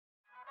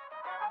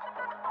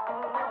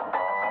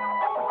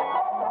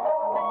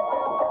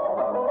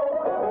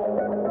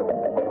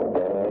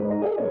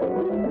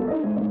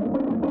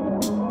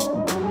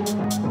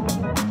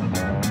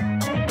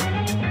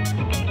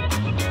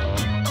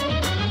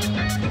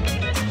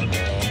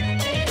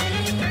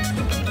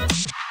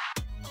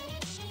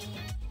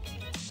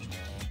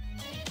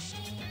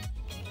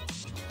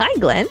Hi,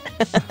 Glenn.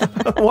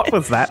 What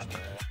was that?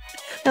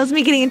 That was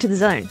me getting into the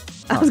zone.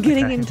 I was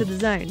getting okay. into the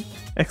zone.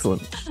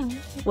 Excellent.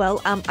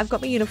 Well, I've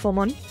got my uniform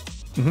on,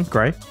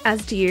 Great.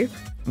 as do you.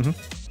 Mhm.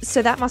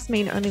 So that must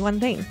mean only one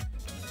thing.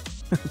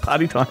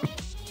 Party time.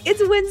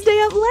 It's Wednesday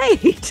up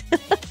late.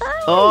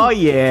 Oh,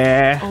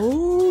 yeah.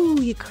 Oh,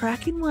 you're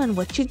cracking one.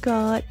 What you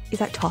got? Is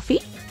that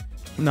toffee?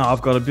 No,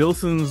 I've got a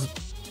Bilson's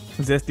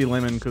Zesty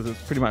Lemon because it's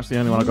pretty much the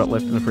only one I got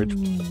left in the fridge.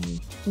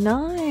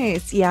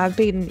 Nice. Yeah, I've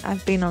been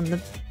on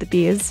the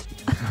beers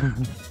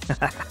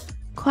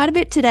quite a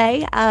bit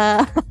today.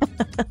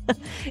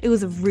 It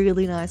was a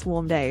really nice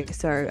warm day,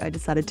 so I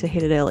decided to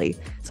hit it early.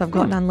 So I've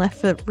got none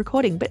left for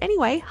recording. But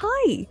anyway,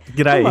 hi.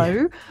 G'day.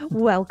 Hello.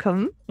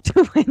 Welcome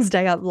to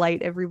Wednesday Up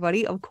Late,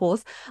 everybody. Of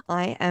course,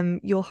 I am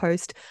your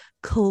host,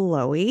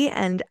 Chloe,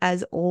 and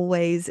as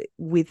always,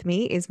 with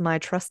me is my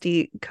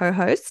trusty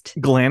co-host,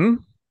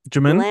 Glenn.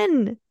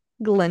 Jamin.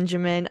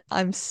 Glenjamin.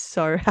 I'm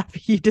so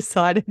happy you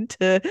decided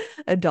to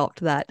adopt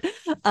that.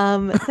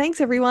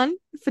 Thanks everyone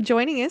for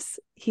joining us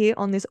here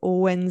on this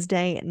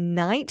Wednesday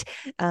night.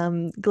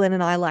 Glenn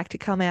and I like to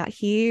come out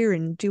here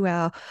and do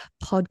our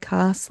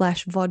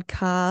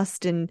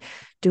podcast/vodcast and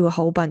do a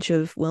whole bunch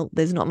of, well,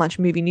 there's not much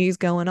movie news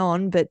going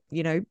on, but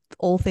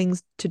all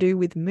things to do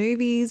with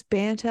movies,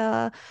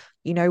 banter.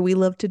 We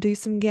love to do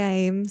some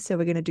games, so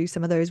we're going to do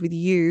some of those with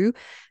you.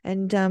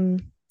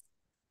 And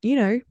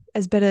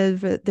as better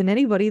than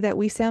anybody, that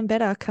we sound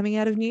better coming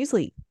out of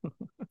Newsly.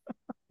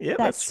 Yeah,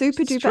 that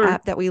super duper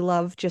app that we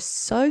love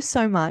just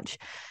so much.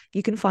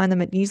 You can find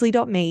them at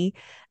newsly.me.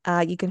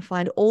 You can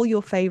find all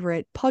your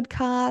favorite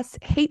podcasts,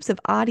 heaps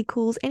of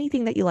articles,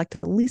 anything that you like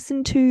to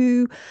listen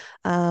to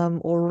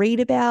or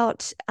read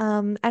about.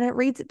 And it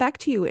reads it back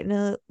to you in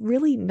a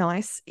really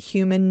nice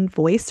human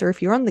voice. Or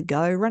if you're on the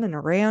go, running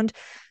around,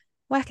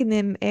 whacking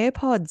them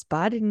AirPods,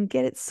 bud, and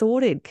get it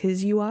sorted,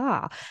 because you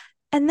are.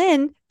 And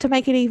then to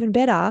make it even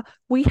better,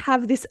 we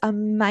have this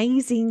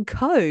amazing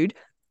code,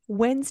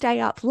 Wednesday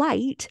Up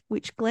Late,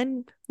 which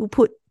Glenn will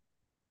put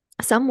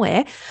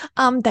somewhere,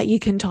 that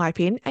you can type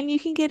in, and you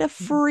can get a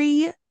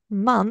free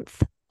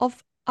month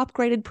of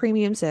upgraded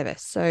premium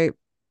service. So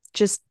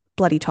just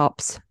bloody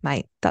tops,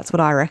 mate. That's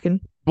what I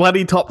reckon.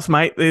 Bloody tops,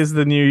 mate. There's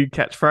the new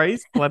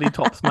catchphrase. Bloody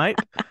tops, mate.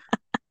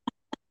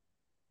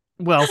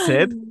 Well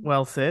said.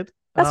 Well said.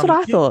 That's what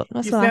I thought.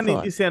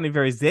 You're sounding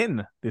very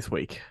zen this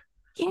week.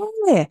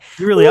 Yeah.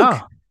 You really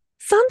are.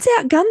 Sun's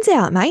out, guns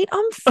out, mate.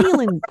 I'm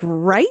feeling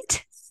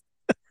great.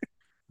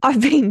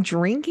 I've been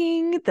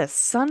drinking. The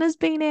sun has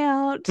been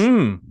out.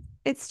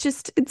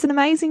 It's an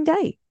amazing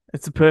day.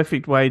 It's a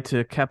perfect way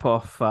to cap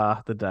off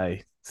the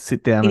day.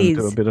 Sit down and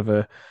do a bit of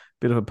a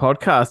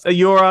podcast.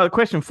 Your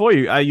question for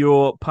you: are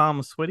your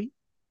palms sweaty?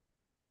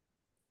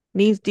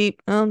 Knees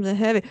deep, arms are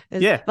heavy.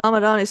 Yeah.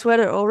 Ramadani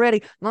sweater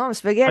already. Mama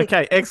spaghetti.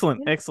 Okay,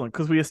 excellent.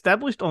 Because we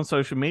established on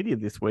social media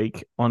this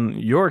week on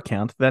your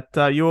account that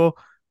you're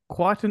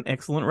quite an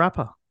excellent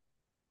rapper.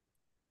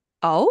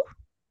 Oh.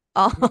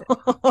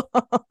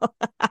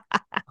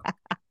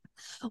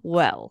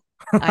 Well,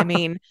 I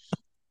mean,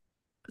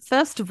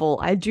 first of all,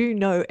 I do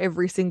know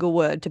every single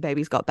word to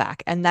Baby's Got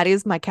Back, and that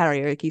is my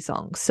karaoke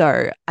song.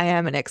 So I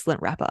am an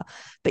excellent rapper.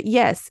 But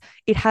yes,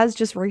 it has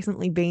just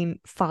recently been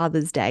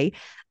Father's Day.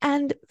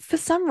 And for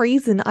some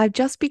reason, I've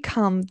just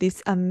become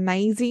this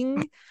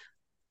amazing,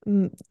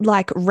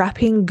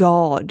 wrapping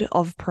god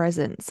of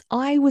presents.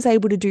 I was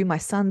able to do my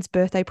son's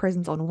birthday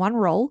presents on one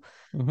roll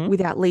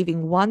without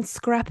leaving one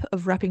scrap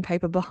of wrapping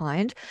paper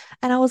behind.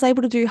 And I was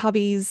able to do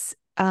hubby's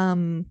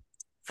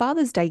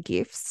Father's Day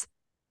gifts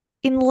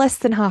in less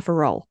than half a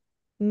roll.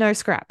 No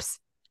scraps.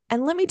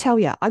 And let me tell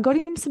you, I got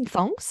him some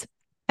thongs.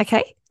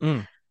 Okay.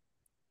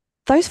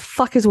 Those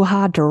fuckers were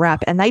hard to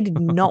wrap, and they did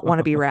not want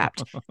to be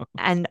wrapped.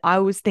 And I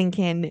was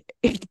thinking,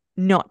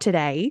 not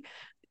today.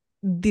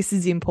 This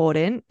is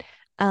important.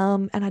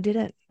 And I did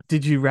it.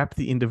 Did you wrap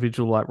the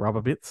individual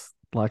rubber bits?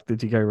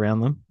 Did you go around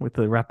them with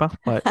the wrapper?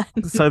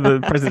 So the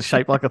present's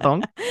shaped like a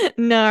thong?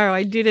 No,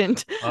 I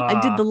didn't.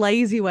 I did the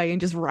lazy way and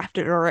just wrapped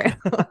it around.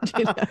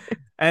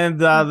 And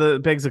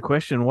that begs a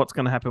question: what's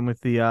going to happen with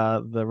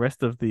the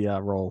rest of the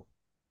roll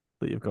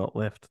that you've got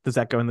left? Does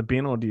that go in the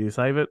bin, or do you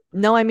save it?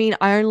 No, I mean,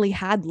 I only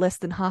had less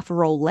than half a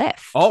roll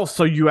left. Oh,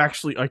 so you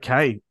actually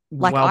okay?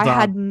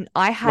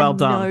 I had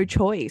no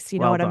choice. You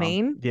know what I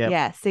mean? Yep.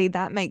 Yeah. See,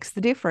 that makes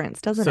the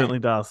difference, doesn't Certainly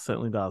it? does.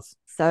 Certainly does.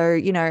 So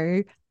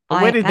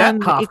where did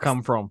that half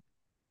come from?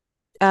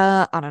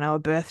 I don't know, a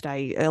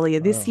birthday earlier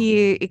this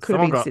year. It could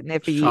have been sitting there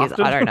for years.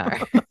 I don't know.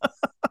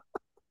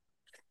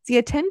 See,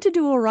 I tend to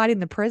do all right in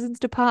the presents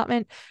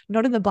department,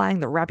 not in the buying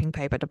the wrapping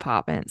paper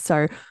department.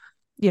 So,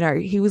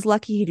 he was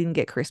lucky he didn't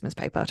get Christmas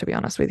paper, to be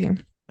honest with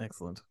him.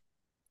 Excellent.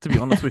 To be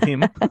honest with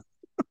him.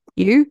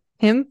 You,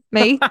 him,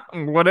 me.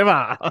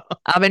 Whatever.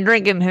 I've been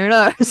drinking. Who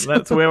knows?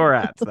 That's where we're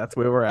at.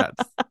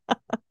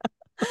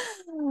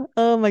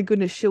 Oh my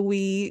goodness. Shall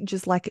we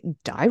just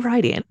dive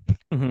right in?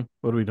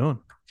 What are we doing?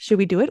 Should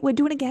we do it? We're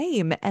doing a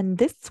game. And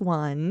this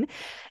one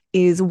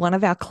is one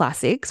of our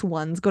classics.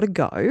 One's Got to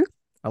Go.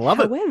 I love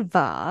it.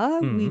 However,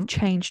 we've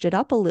changed it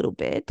up a little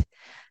bit.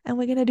 and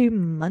we're gonna do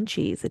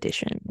Munchies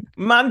edition.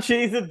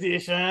 Munchies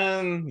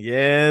edition.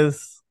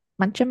 Yes.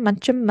 Muncha,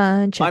 muncha,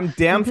 muncha. I'm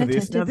down for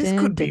this. Now, this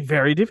could be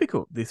very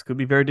difficult. This could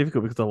be very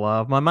difficult because I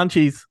love my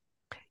munchies.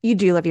 You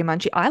do love your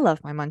munchie. I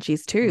love my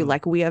munchies too.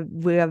 Like we are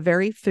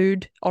very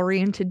food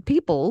oriented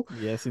people.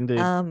 Yes, indeed.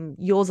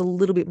 Yours a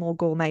little bit more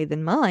gourmet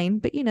than mine,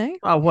 but you know.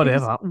 Oh,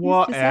 whatever.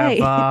 Who's to say?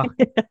 Whatever.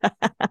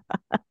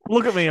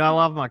 Look at me. I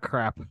love my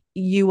crap.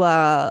 You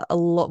are a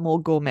lot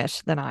more gourmet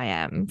than I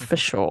am, for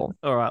sure.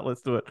 All right,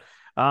 let's do it.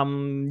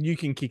 You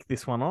can kick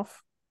this one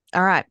off.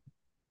 All right.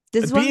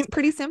 This one's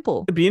pretty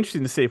simple. It'd be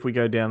interesting to see if we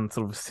go down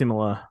sort of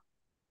similar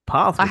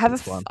paths. I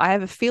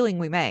have a feeling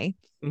we may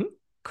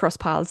cross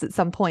paths at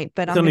some point,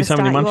 but There's I'm only going to so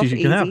many start munchies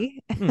you off you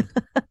can easy.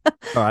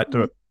 All right,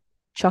 do it.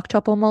 Choc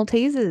Top or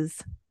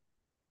Maltesers?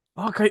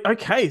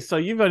 Okay. So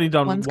you've only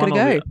done One's one.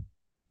 Gotta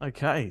go.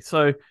 Okay,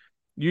 so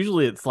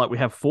usually it's like we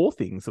have 4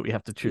 things that we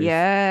have to choose.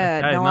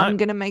 Yeah. Okay, no, I'm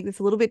going to make this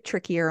a little bit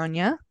trickier on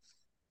you.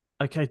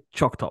 Okay,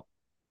 Choc Top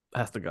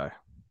has to go.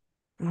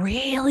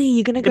 Really?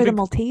 You're going to go to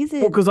Maltesers?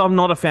 Well, because I'm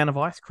not a fan of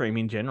ice cream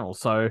in general,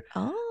 so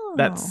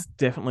that's Oh.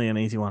 definitely an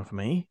easy one for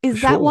me.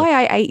 Is that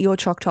why I ate your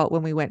Choc Top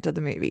when we went to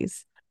the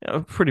movies?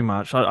 Pretty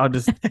much. I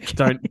just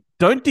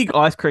don't dig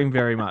ice cream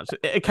very much.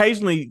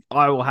 Occasionally,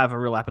 I will have a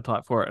real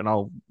appetite for it, and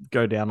I'll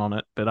go down on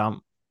it. But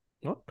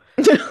what?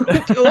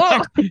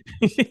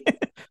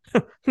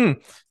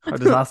 I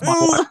just asked my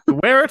wife to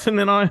wear it, and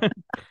then I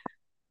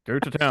go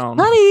to town.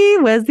 Honey,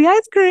 where's the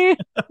ice cream?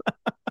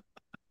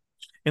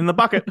 In the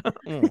bucket.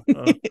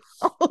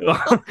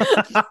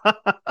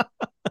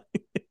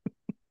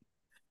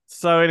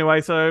 So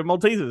anyway, so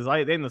Maltesers, I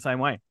ate them the same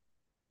way.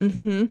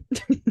 Mm-hmm.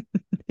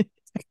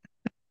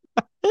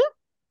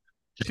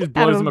 She just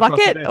blows them across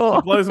the desk. Or...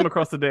 She blows them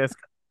across the desk.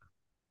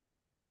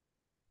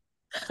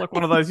 It's like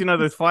one of those,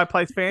 those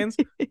fireplace fans.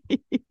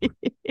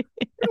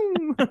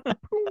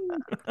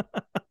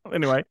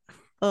 Anyway.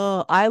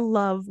 Oh, I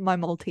love my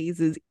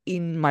Maltesers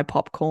in my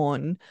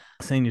popcorn.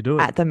 Seen you do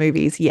it at the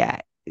movies. Yeah.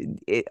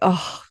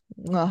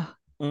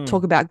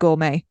 Talk about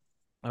gourmet.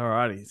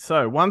 Alrighty.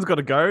 So one's got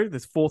to go.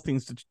 There's 4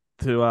 things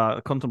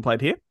to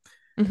contemplate here.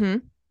 Mm-hmm.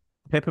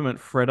 Peppermint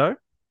Freddo.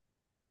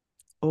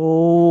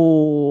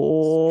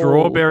 Oh.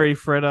 Strawberry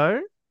Freddo.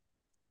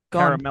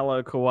 Gone.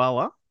 Caramello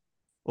Koala.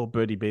 Or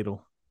Birdie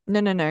Beetle.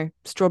 No.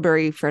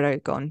 Strawberry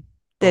Freddo gone.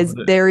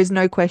 There is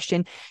no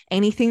question.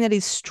 Anything that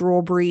is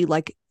strawberry,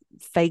 like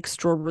fake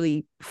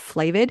strawberry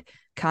flavored,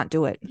 can't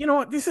do it. You know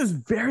what? This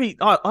is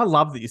I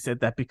love that you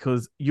said that,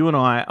 because you and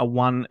I are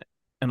one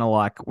and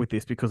alike with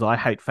this, because I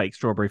hate fake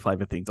strawberry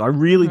flavored things. I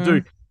really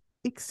do,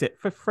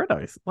 except for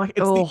Freddos. Like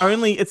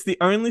it's the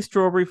only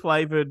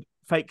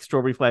fake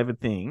strawberry flavored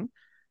thing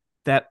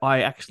that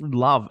I actually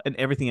love, and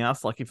everything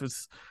else, like if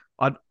it's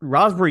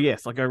raspberry,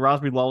 yes, I go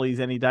raspberry lollies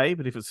any day,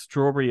 but if it's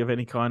strawberry of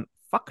any kind,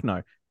 fuck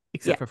no,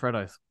 except for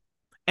Freddos.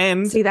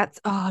 And see,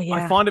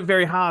 I find it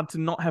very hard to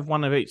not have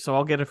one of each. So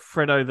I'll get a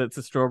Freddo that's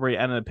a strawberry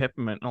and a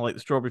peppermint, and I'll eat the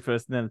strawberry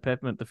first and then the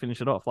peppermint to finish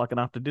it off, like an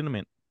after dinner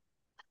mint.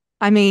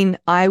 I mean,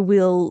 I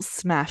will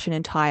smash an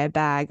entire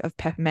bag of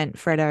peppermint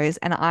Freddos,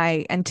 and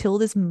until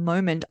this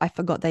moment, I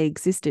forgot they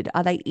existed.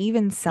 Are they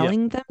even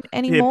selling them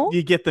anymore? Yeah,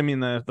 you get them in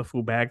the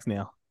full bags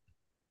now.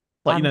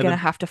 Like, I'm gonna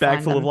have to bag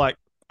find full them. of like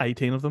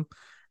 18 of them.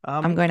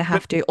 I'm going to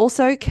have to.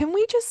 Also, can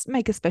we just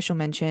make a special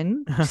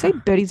mention? Say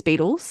Birdie's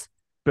Beetles.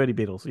 Birdie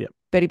Beetles, yeah.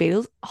 Birdie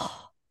Beetles.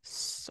 Oh,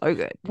 so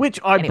good. Which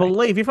I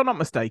believe, if I'm not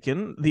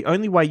mistaken, the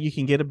only way you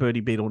can get a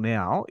Birdie Beetle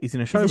now is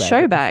in a show bag. It's a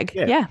show bag,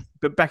 yeah.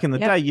 But back in the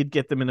day, you'd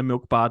get them in a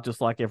milk bar, just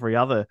like every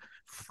other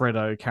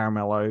Freddo,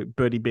 Caramello.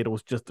 Birdie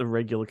Beetle's just a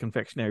regular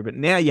confectionery. But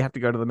now you have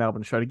to go to the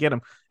Melbourne show to get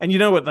them. And you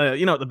know what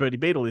the Birdie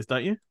Beetle is,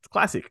 don't you? It's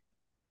classic.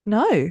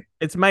 No.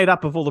 It's made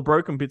up of all the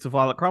broken bits of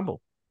Violet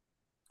Crumble.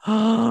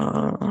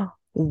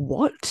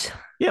 What?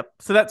 Yep.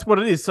 So that's what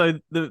it is. So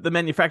the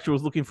manufacturer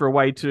was looking for a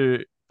way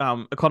to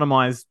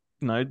economize,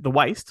 the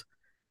waste,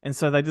 and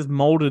so they just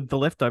molded the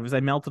leftovers. They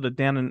melted it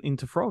down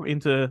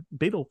into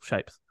beetle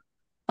shapes.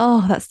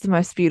 Oh, that's the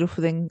most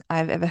beautiful thing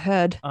I've ever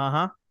heard.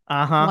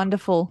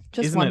 Wonderful,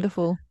 just isn't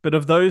wonderful. It? But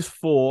of those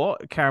 4,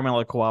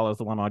 Caramello Koala is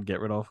the one I'd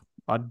get rid of.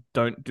 I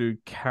don't do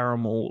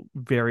caramel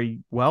very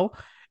well,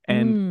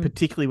 and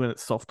particularly when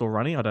it's soft or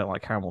runny, I don't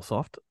like caramel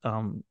soft.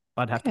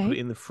 I'd have to put it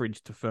in the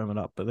fridge to firm it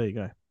up. But there you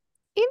go.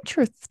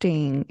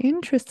 Interesting.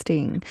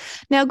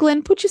 Now,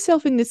 Glenn, put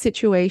yourself in this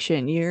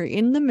situation. You're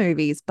in the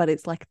movies, but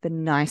it's like the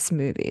nice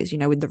movies,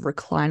 with the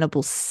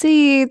reclinable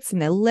seats and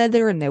they're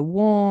leather and they're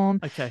warm.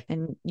 Okay.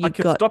 And I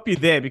can stop you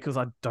there because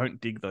I don't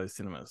dig those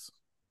cinemas.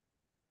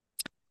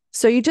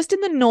 So you're just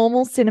in the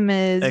normal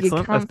cinemas.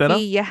 Excellent. You're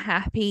comfy. You're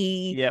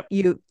happy. Yep.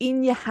 You're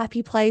in your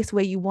happy place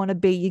where you want to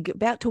be. You're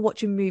about to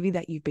watch a movie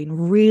that you've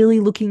been really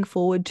looking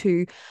forward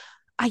to.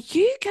 Are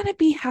you going to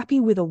be happy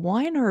with a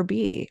wine or a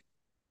beer?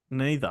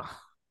 Neither.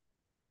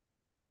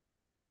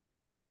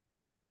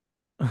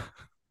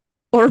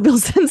 Or a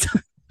Billson's.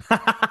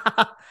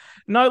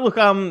 No, look,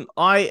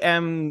 I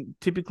am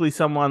typically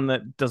someone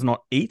that does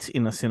not eat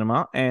in a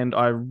cinema, and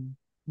I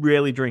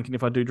rarely drink, and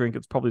if I do drink,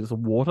 it's probably just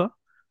water.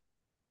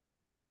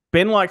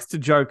 Ben likes to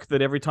joke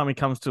that every time he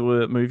comes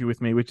to a movie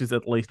with me, which is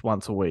at least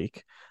once a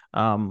week,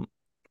 I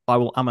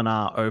will and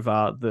ah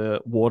over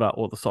the water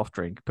or the soft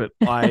drink. But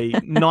I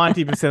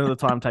 90% of the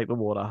time take the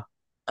water,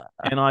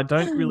 and I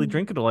don't really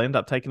drink it all. I end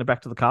up taking it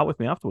back to the car with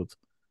me afterwards.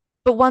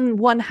 But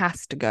one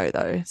has to go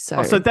though.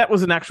 So that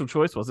was an actual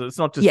choice, was it? It's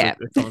not just a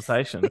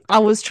conversation. I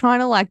was trying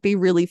to like be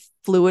really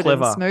fluid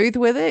Clever. and smooth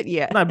with it.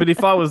 Yeah. No, but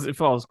if I was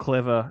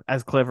clever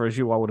as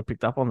you, I would have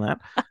picked up on that.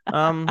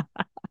 All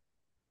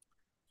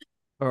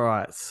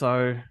right.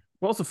 So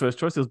what was the first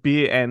choice? It was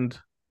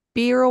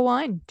beer or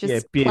wine.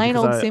 Just beer, plain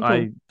old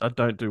simple. I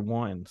don't do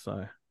wine,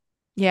 so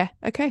yeah.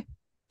 Okay.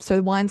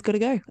 So wine's got to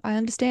go. I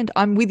understand.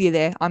 I'm with you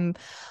there.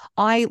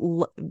 I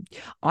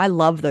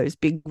love those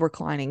big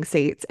reclining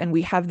seats, and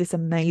we have this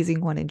amazing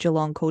one in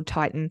Geelong called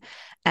Titan,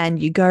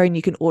 and you go and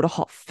you can order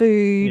hot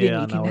food,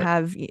 and you can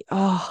have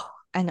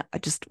and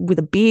just with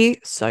a beer,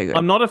 so good.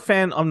 I'm not a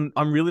fan. I'm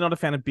really not a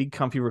fan of big,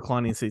 comfy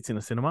reclining seats in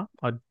a cinema.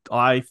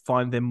 I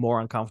find them more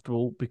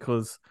uncomfortable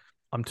because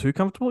I'm too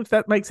comfortable. If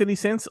that makes any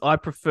sense, I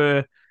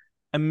prefer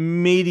a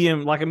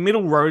medium, like a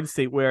middle road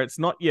seat where it's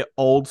not your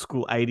old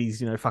school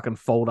 80s, fucking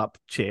fold up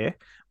chair,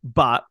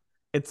 but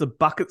it's a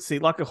bucket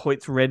seat, like a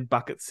Hoyt's red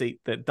bucket seat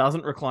that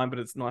doesn't recline, but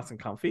it's nice and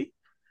comfy.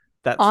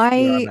 That's where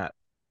I'm at.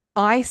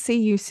 I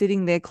see you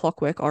sitting there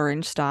Clockwork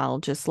Orange style,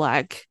 just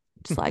like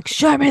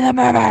show me the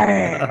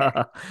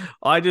movie.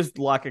 I just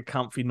like a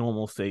comfy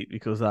normal seat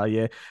because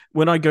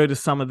when I go to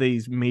some of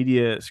these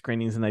media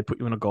screenings and they put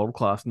you in a gold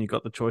class and you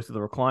got the choice of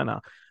the recliner,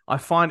 I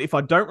find if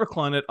I don't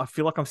recline it, I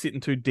feel like I'm sitting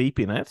too deep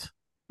in it.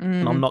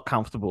 And I'm not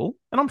comfortable,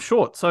 and I'm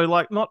short, so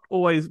like not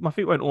always, my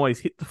feet won't always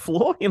hit the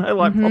floor,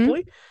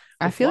 properly.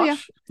 I feel you.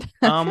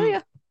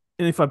 And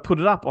if I put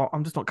it up,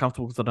 I'm just not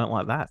comfortable because I don't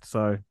like that.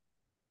 So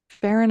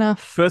fair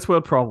enough. First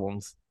world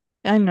problems.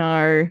 I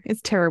know,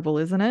 it's terrible,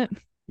 isn't it?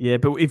 Yeah,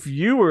 but if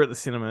you were at the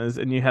cinemas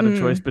and you had a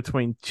choice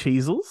between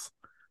Cheezels,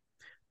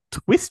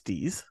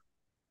 Twisties,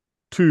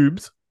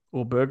 Tubes,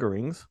 or Burger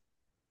Rings,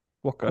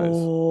 what goes?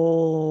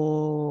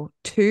 Oh,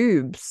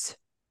 Tubes.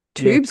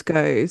 Tubes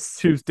goes.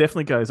 Tubes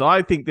definitely goes.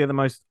 I think they're the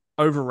most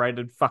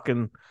overrated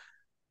fucking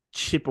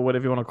chip or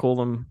whatever you want to call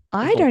them.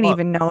 I don't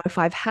even know if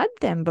I've had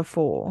them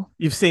before.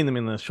 You've seen them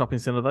in the shopping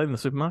centre though, in the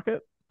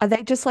supermarket? Are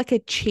they just like a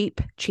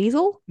cheap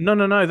Cheezel? No.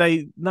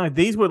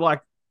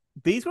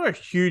 These were a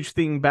huge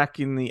thing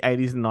back in the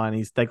 80s and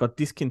 90s. They got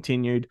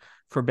discontinued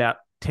for about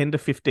 10 to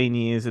 15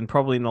 years, and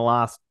probably in the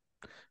last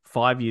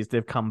 5 years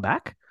they've come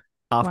back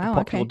after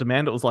popular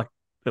demand. It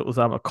was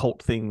a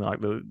cult thing, like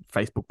the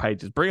Facebook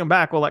pages, bring them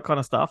back, all that kind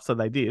of stuff. So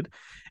they did.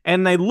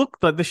 And they look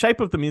like the shape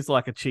of them is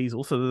like a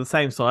Cheezel. So they're the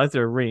same size.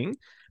 They're a ring,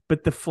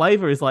 but the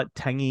flavor is like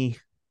tangy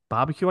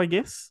barbecue, I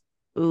guess.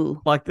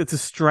 Ooh. Like it's a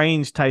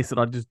strange taste that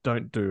I just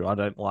don't do. I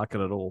don't like it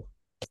at all.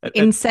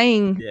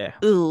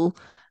 Ooh,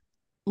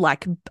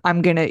 like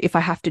if I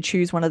have to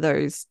choose one of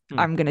those,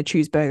 I'm going to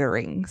choose Burger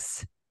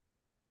Rings.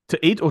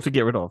 To eat or to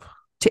get rid of?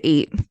 To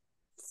eat.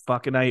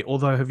 Fucking A.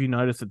 Although, have you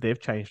noticed that they've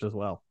changed as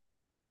well?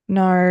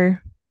 No,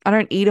 I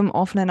don't eat them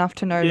often enough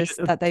to notice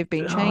that they've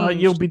been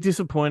changed. You'll be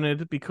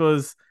disappointed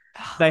because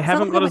they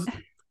haven't got as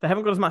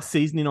much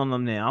seasoning on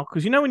them now.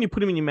 Because when you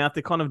put them in your mouth,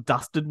 they're kind of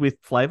dusted with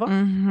flavor.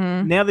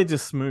 Mm-hmm. Now they're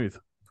just smooth.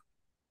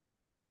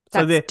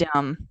 That's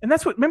dumb. And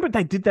that's remember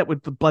they did that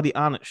with the bloody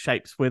Arnott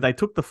shapes where they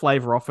took the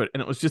flavor off it and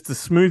it was just a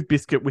smooth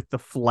biscuit with the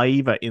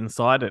flavor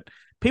inside it.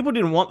 People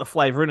didn't want the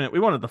flavor in it.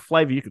 We wanted the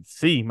flavor you could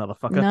see,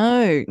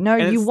 motherfucker. No,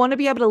 you want to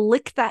be able to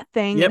lick that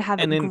thing and have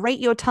it grate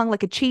your tongue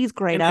like a cheese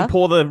grater. And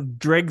pour the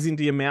dregs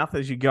into your mouth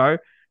as you go.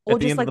 Or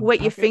just like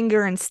wet your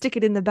finger and stick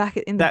it in the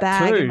bag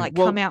and like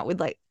come out with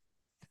like.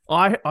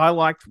 I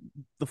liked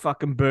the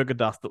fucking burger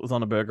dust that was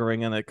on a burger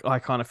ring, and I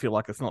kind of feel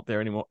like it's not there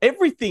anymore.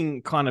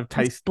 Everything kind of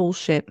tastes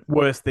bullshit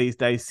worse these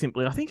days.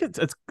 Simply, I think it's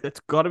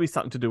got to be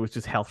something to do with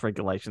just health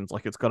regulations.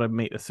 Like it's got to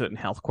meet a certain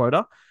health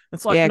quota.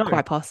 It's like no,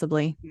 quite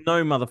possibly.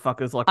 No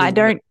motherfuckers. Like I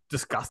don't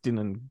disgusting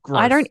and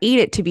gross. I don't eat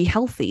it to be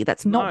healthy.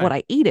 That's not what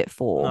I eat it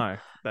for. No,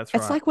 that's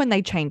right. It's like when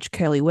they changed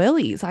curly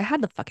whirlies. I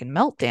had the fucking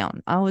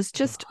meltdown. I was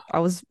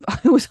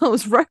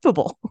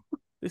ropeable.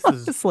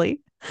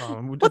 Honestly.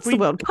 What's the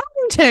world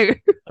coming to?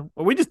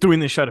 Are we just doing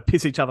this show to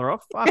piss each other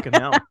off? Fucking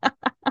hell.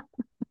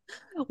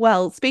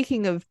 Well,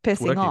 speaking of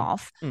pissing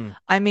off,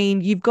 I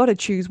mean, you've got to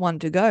choose one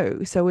to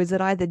go. So is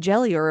it either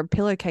jelly or a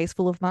pillowcase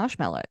full of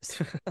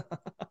marshmallows?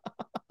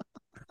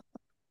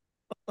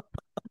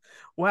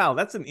 Wow,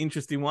 that's an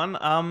interesting one.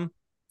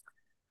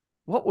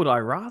 What would I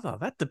rather?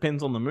 That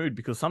depends on the mood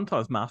because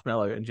sometimes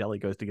marshmallow and jelly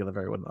goes together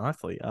very well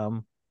nicely.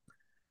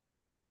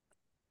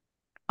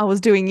 I was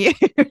doing you.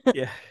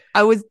 Yeah.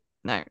 No.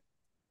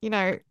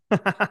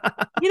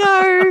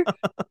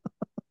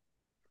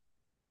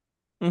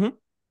 Mm-hmm.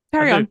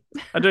 Carry on.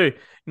 I do.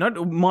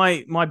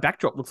 My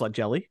backdrop looks like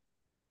jelly.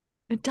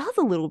 It does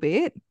a little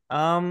bit.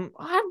 I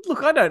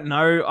don't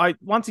know. I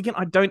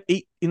don't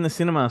eat in the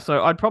cinema,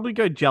 so I'd probably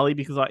go jelly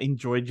because I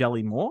enjoy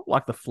jelly more,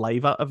 like the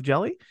flavor of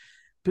jelly.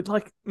 But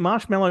like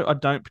marshmallow, I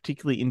don't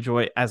particularly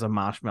enjoy as a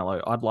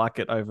marshmallow. I'd like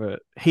it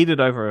heated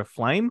over a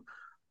flame,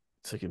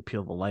 so you can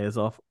peel the layers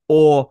off,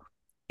 or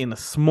in a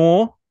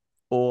s'more.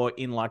 or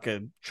in like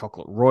a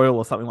chocolate royal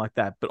or something like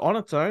that. But on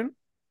its own,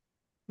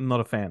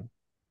 not a fan.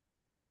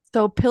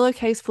 So a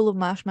pillowcase full of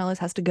marshmallows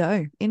has to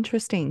go.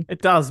 Interesting.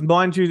 It does.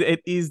 Mind you,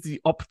 it is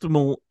the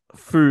optimal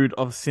food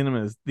of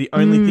cinemas. The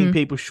only thing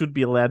people should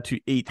be allowed to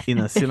eat in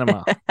a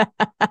cinema.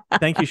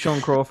 Thank you,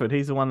 Sean Crawford.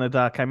 He's the one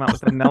that came up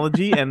with that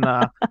analogy. And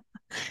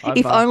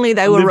if only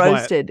they were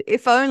roasted.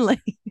 If only.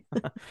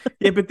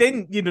 Yeah, but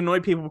then you'd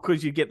annoy people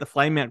because you get the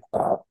flame out.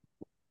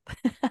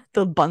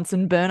 The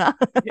Bunsen burner.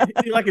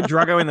 You're like a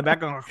druggo in the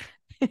back.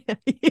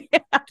 Yeah.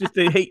 Just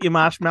to heat your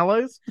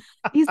marshmallows.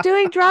 He's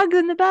doing drugs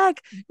in the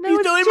back. No, he's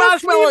doing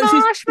marshmallows.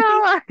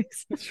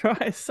 Marshmallows. That's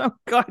right. Some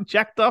guy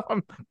jacked off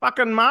on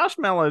fucking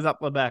marshmallows up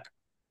the back.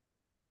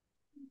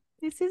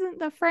 This isn't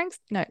the Frank's.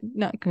 No,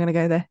 I'm gonna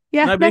go there.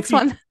 Yeah, no, next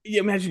one.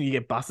 You imagine you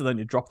get busted and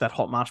you drop that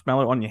hot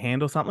marshmallow on your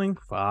hand or something.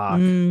 Fuck.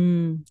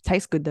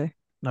 Tastes good though.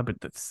 No, but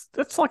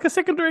that's like a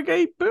secondary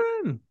degree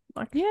burn.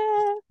 Like,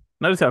 yeah.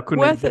 Notice how I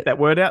couldn't even get that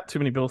word out. Too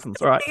many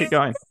Bilsons. All right, keep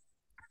going.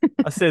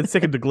 I said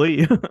second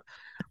degree.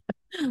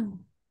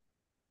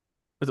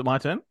 Is it my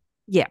turn?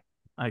 Yeah.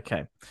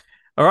 Okay.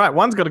 All right.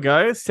 One's got to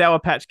go. Sour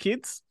Patch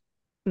Kids.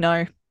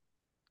 No.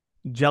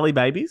 Jelly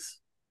Babies.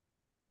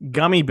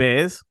 Gummy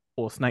Bears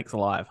or Snakes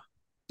Alive.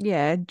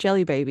 Yeah,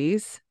 Jelly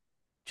Babies.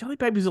 Jelly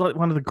Babies are like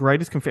one of the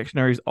greatest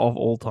confectionaries of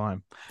all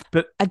time.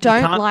 But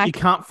you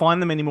can't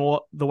find them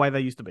anymore the way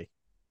they used to be.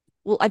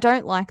 Well, I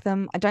don't like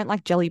them. I don't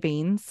like jelly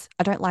beans.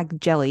 I don't like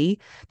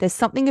jelly. There's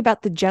something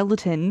about the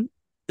gelatin.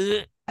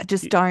 I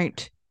just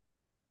don't.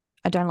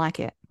 I don't like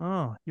it.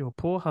 Oh, you're a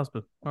poor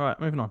husband. All right,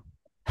 moving on.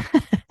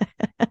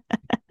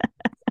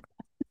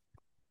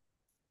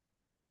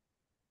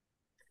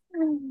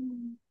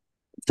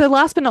 So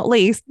last but not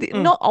least,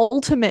 not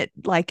ultimate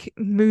like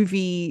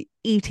movie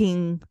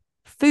eating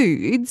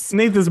foods.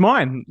 Neither's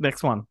mine.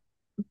 Next one.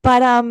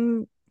 But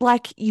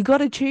like you got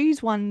to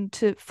choose one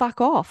to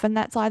fuck off, and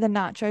that's either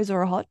nachos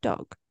or a hot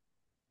dog.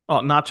 Oh,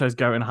 nachos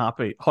go in a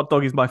heartbeat. Hot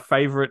dog is my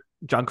favorite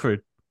junk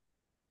food.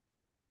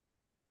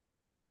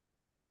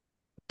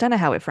 Don't know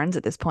how we're friends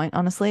at this point,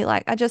 honestly.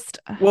 Like, I just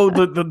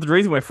the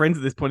reason we're friends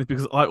at this point is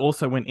because I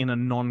also went in a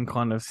non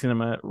kind of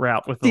cinema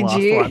route with the last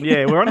one.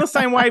 Yeah, we're on the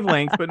same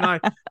wavelength, but no,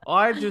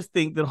 I just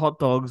think that hot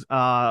dogs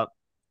are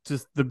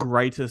just the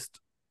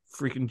greatest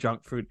freaking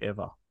junk food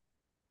ever.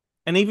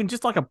 And even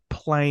just like a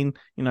plain,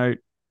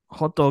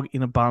 hot dog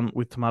in a bun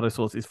with tomato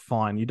sauce is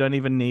fine. You don't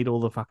even need all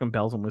the fucking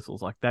bells and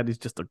whistles. Like, that is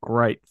just a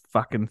great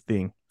fucking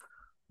thing.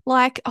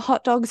 Like, a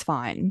hot dog's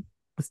fine.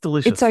 It's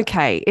delicious. It's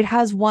okay. It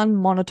has one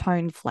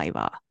monotone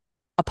flavor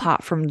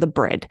apart from the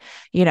bread,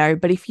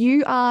 but if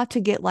you are to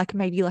get like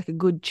maybe like a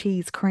good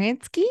cheese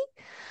Kransky,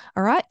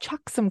 all right,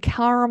 chuck some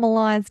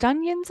caramelized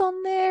onions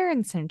on there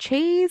and some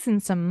cheese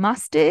and some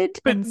mustard.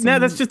 But no,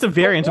 that's just a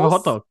variant of a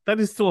hot dog. That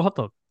is still a hot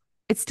dog.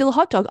 It's still a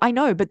hot dog. I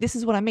know, but this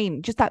is what I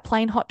mean. Just that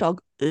plain hot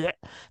dog.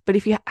 But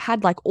if you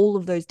had like all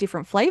of those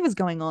different flavors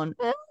going on,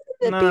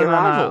 it'd be a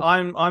rival.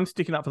 No. I'm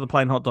sticking up for the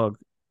plain hot dog.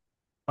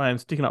 I am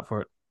sticking up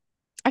for it.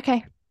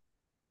 Okay.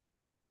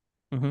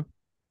 Mm-hmm.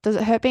 Does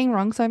it hurt being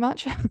wrong so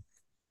much?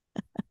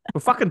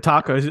 Well, fucking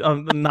tacos,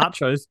 the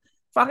nachos.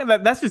 Fucking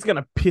that's just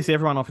gonna piss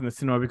everyone off in the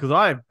cinema because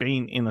I have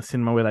been in the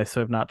cinema where they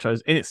serve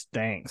nachos and it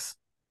stinks.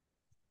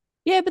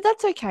 Yeah, but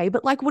that's okay.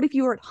 But like, what if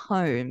you were at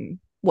home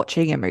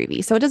watching a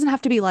movie? So it doesn't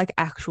have to be like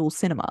actual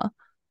cinema.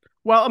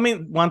 Well, I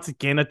mean, once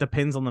again, it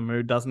depends on the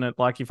mood, doesn't it?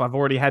 Like, if I've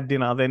already had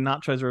dinner, then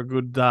nachos are a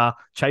good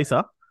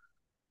chaser.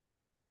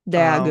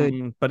 They are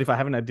good. But if I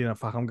haven't had dinner,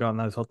 fuck, I'm going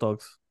those hot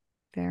dogs.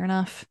 Fair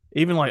enough.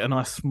 Even like a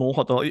nice small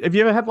hot dog. Have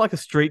you ever had like a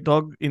street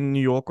dog in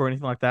New York or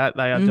anything like that?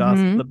 They are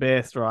just the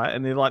best, right?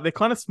 And they're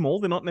kind of small.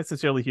 They're not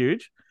necessarily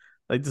huge.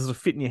 They just sort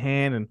of fit in your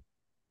hand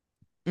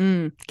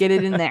and get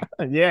it in there.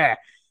 Yeah.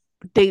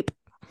 Deep.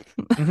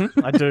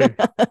 I do.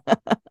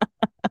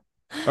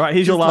 All right,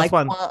 here's your last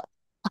one. What?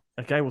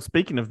 Okay, well,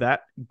 speaking of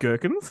that,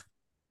 gherkins.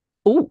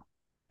 Oh.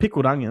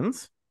 Pickled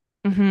onions.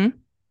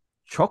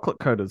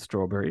 Chocolate-coated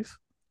strawberries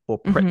or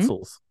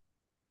pretzels.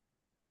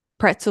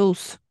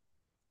 Pretzels.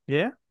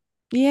 Yeah?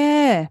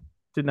 Yeah.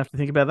 Didn't have to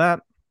think about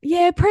that.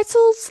 Yeah,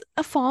 pretzels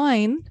are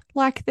fine.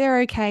 Like, they're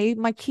okay.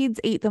 My kids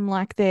eat them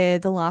like they're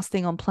the last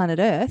thing on planet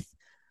Earth.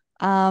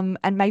 And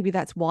maybe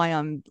that's why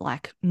I'm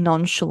like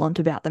nonchalant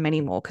about them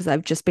anymore, because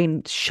they've just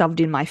been shoved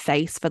in my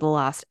face for the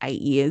last 8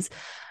 years.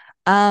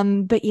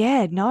 But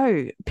yeah,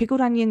 no,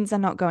 pickled onions are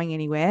not going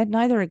anywhere.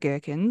 Neither are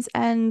gherkins.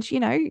 And,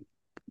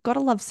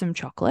 gotta love some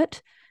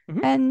chocolate.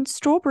 And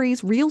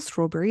strawberries, real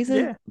strawberries,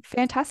 are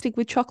fantastic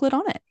with chocolate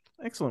on it.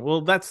 Excellent. Well,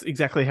 that's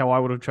exactly how I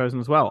would have chosen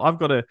as well. I've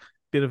got a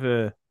bit of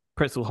a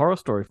pretzel horror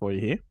story for you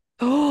here.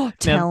 Oh,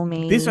 tell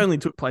me. This only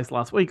took place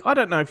last week. I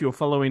don't know if you're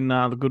following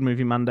the Good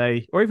Movie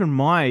Monday or even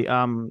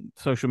my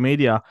social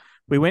media.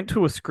 We went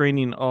to a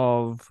screening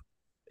of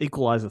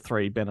Equalizer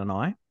 3, Ben and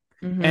I.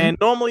 And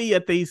normally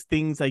at these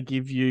things, they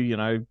give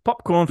you,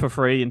 popcorn for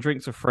free and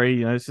drinks for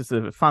free. It's just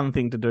a fun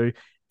thing to do.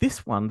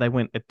 This one, they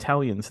went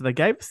Italian. So they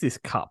gave us this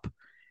cup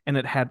and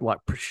it had like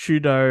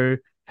prosciutto,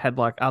 had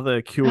like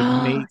other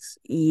cured meats.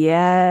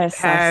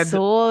 Yes, I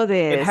saw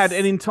this. It had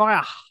an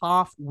entire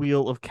half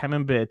wheel of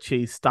camembert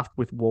cheese stuffed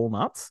with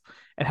walnuts.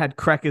 It had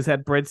crackers,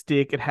 had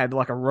breadstick. It had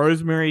like a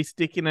rosemary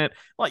stick in it.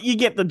 Like you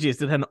get the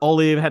gist. It had an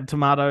olive, had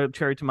tomato,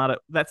 cherry tomato.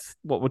 That's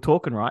what we're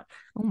talking, right?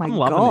 Oh my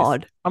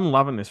God. I'm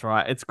loving this,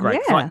 right? It's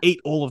great. Yeah. So I eat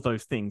all of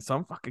those things. So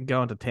I'm fucking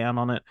going to town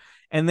on it.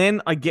 And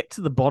then I get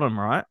to the bottom,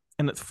 right?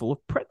 And it's full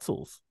of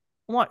pretzels.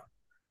 I'm like,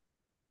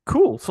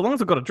 cool. So long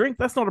as I've got a drink,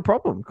 that's not a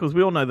problem because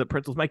we all know that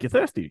pretzels make you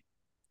thirsty.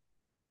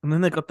 And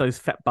then they've got those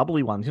fat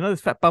bubbly ones. You know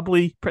those fat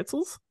bubbly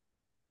pretzels?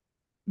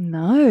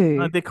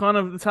 No. They're kind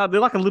of, it's hard. They're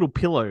like a little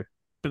pillow,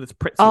 but it's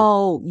pretzel.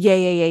 Oh,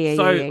 yeah.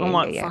 So yeah, I'm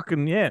like,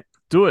 fucking yeah,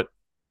 do it.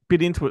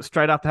 Bit into it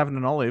straight after having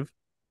an olive,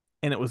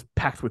 and it was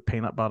packed with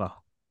peanut butter.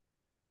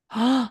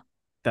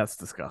 That's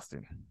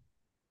disgusting.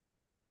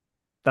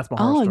 That's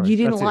my horror story. You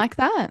didn't like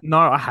that? No,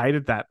 I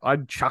hated that. I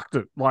chucked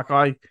it. Like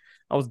I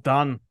was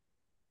done.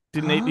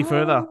 Didn't eat any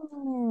further.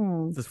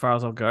 That's as far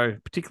as I'll go,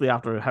 particularly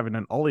after having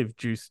an olive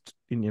juiced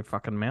in your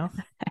fucking mouth.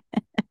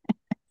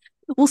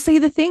 Well, see,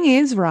 the thing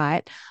is,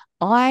 right,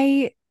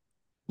 I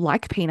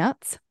like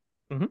peanuts.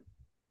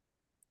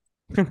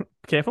 Mm-hmm.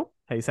 Careful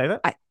how you say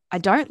that. I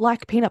don't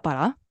like peanut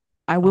butter.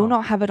 I will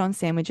not have it on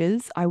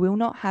sandwiches. I will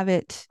not have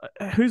it.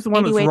 Who's the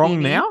one that's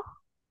wrong now?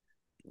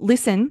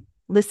 Listen.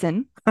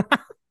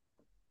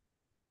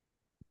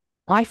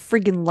 I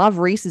friggin' love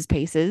Reese's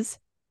Pieces.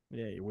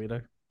 Yeah, you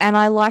weirdo. And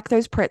I like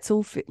those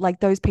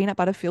those peanut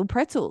butter filled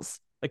pretzels.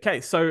 Okay,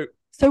 so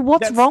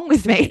what's wrong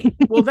with me?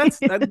 Well,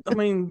 I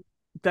mean,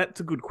 that's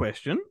a good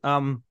question.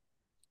 Don't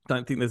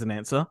think there's an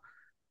answer,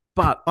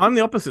 but I'm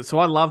the opposite. So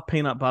I love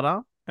peanut butter,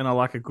 and I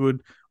like a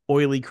good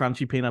oily,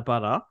 crunchy peanut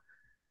butter,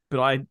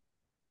 but I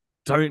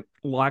don't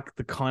like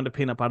the kind of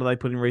peanut butter they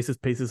put in Reese's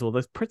Pieces or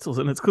those pretzels,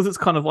 and it's because it's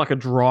kind of like a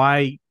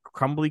dry,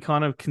 crumbly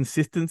kind of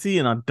consistency,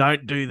 and I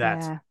don't do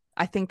that. Yeah,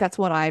 I think that's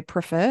what I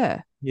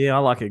prefer. Yeah, I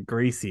like it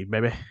greasy,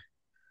 baby.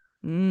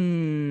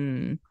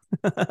 Well,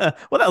 that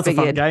was a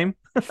fun game.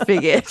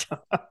 Figured.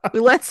 We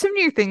learned some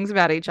new things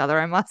about each other,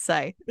 I must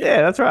say.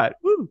 Yeah, that's right.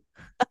 Woo.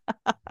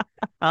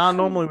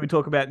 Normally we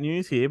talk about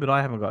news here, but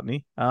I haven't got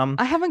any.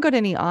 I haven't got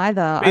any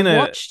either. I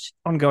watched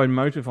ongoing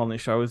motive on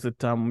this show is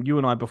that you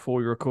and I, before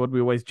we record, we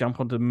always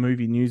jump onto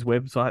movie news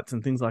websites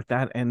and things like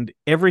that, and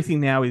everything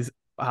now is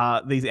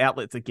these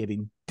outlets are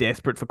getting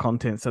desperate for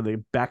content, so they're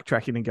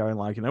backtracking and going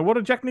like, what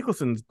are Jack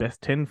Nicholson's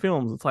best 10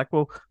 films? It's like,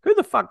 well, who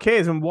the fuck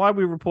cares, and why are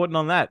we reporting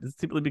on that? It's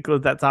simply because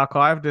that's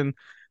archived and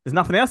there's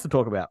nothing else to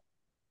talk about.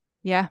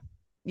 Yeah,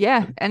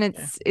 and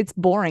it's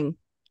boring.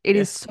 It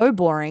is so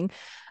boring.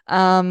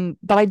 But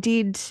I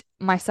did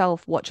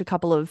myself watch a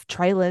couple of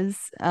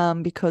trailers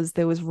because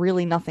there was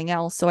really nothing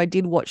else. So I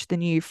did watch the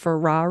new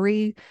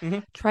Ferrari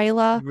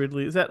trailer.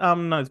 Ridley, is that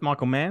no, it's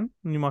Michael Mann.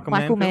 New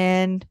Michael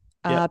Mann.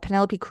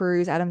 Penelope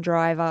Cruz, Adam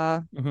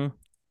Driver. Mm-hmm.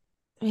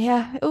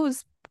 Yeah, it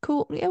was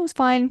cool. Yeah, it was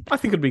fine. I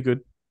think it'd be good.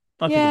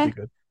 I think it'd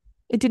be good.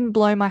 It didn't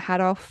blow my hat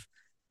off.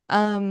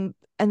 And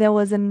there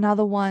was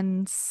another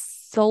one,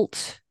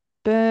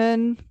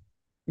 Saltburn.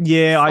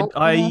 Yeah,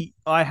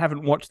 I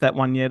haven't watched that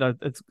one yet.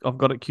 I've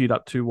got it queued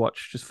up to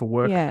watch just for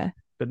work. Yeah,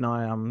 but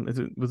no,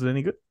 was it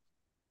any good?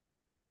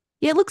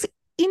 Yeah, it looks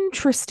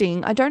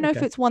interesting. I don't know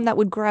if it's one that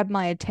would grab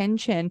my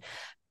attention,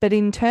 but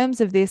in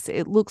terms of this,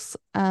 it looks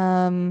like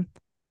on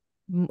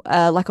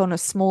a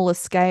smaller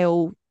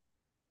scale.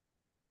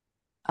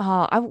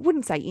 I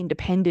wouldn't say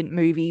independent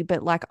movie,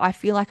 but like I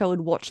feel like I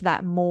would watch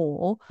that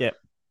more. Yeah.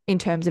 In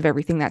terms of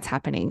everything that's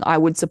happening, I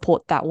would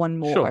support that one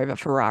more over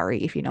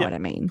Ferrari, if you know what I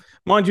mean.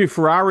 Mind you,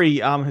 Ferrari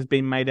has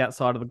been made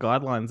outside of the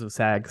guidelines of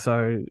SAG,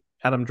 so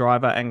Adam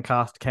Driver and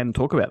cast can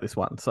talk about this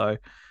one. So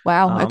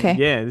wow, okay,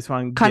 yeah, this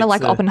one kind of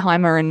like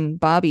Oppenheimer and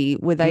Barbie.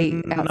 Were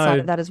they outside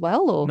of that as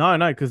well? Or no,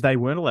 because they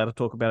weren't allowed to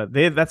talk about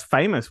it. That's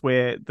famous,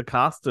 where the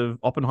cast of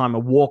Oppenheimer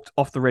walked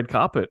off the red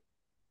carpet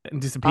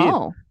and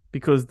disappeared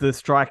because the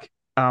strike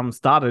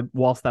started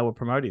whilst they were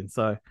promoting.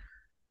 So.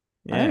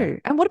 Yeah. Oh,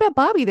 and what about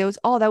Barbie?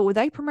 Were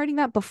they promoting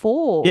that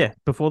before? Yeah,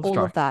 before the strike.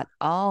 All of that.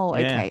 Oh,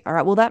 okay. Yeah. All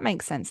right. Well, that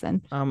makes sense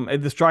then.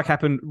 The strike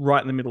happened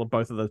right in the middle of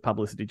both of those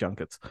publicity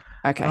junkets.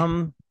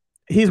 Okay.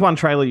 Here's one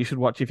trailer you should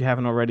watch if you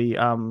haven't already.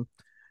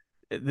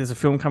 There's a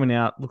film coming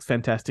out. Looks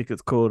fantastic.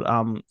 It's called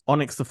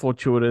Onyx the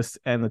Fortuitous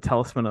and the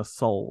Talisman of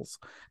Souls.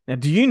 Now,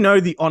 do you know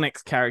the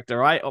Onyx character?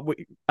 Right?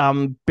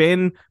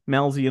 Ben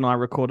Melzi and I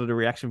recorded a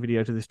reaction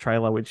video to this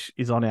trailer, which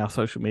is on our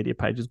social media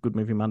pages. Good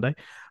Movie Monday.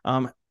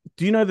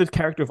 Do you know the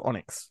character of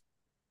Onyx?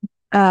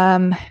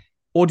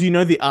 Or do you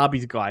know the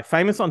Arby's guy?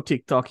 Famous on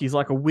TikTok. He's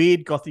like a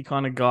weird gothy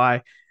kind of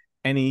guy.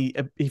 And he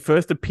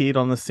first appeared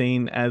on the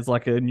scene as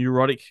like a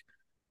neurotic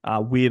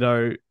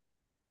weirdo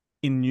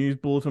in news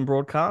bulletin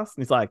broadcasts.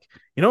 And he's like,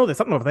 there's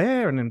something over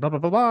there. And then blah, blah,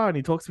 blah, blah. And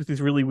he talks with this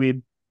really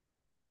weird.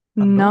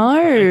 No,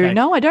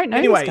 I don't know.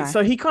 Anyway,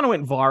 so he kind of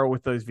went viral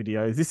with those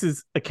videos. This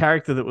is a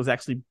character that was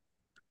actually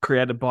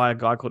created by a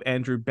guy called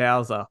Andrew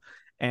Bowser.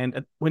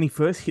 And when he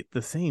first hit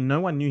the scene, no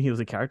one knew he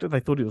was a character. They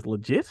thought he was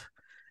legit.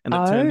 And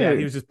it turned out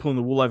he was just pulling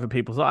the wool over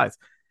people's eyes.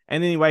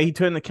 And anyway, he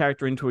turned the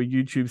character into a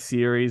YouTube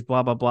series,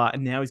 blah, blah, blah.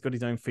 And now he's got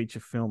his own feature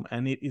film.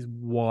 And it is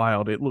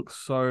wild. It looks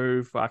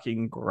so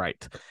fucking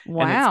great.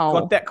 Wow. And it's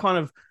got that kind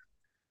of,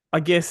 I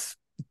guess,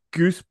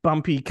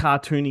 goosebumpy,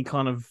 cartoony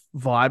kind of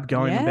vibe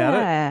going about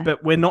it.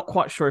 But we're not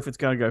quite sure if it's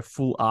going to go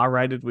full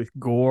R-rated with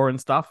gore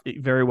and stuff.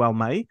 It very well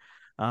may.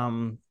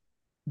 Yeah,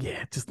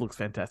 it just looks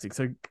fantastic.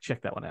 So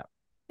check that one out.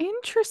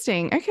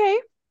 Interesting. Okay.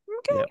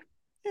 Yep.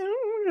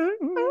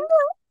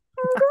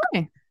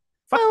 Okay.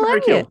 Fuck,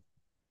 Marry, Kill.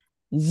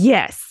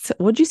 Yes.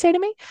 What'd you say to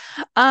me?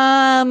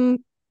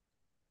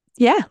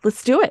 Yeah,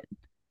 let's do it.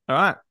 All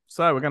right.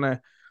 So we're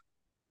gonna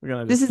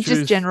this is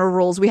just general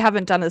rules. We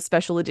haven't done a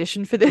special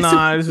edition for this.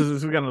 No,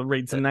 we're gonna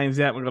read some names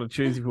out. We're gonna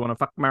choose if we want to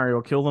fuck, marry,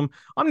 or kill them.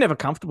 I'm never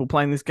comfortable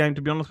playing this game,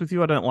 to be honest with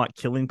you. I don't like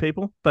killing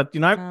people, but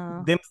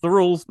them's the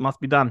rules. Must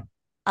be done.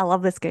 I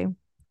love this game.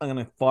 I'm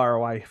gonna fire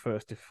away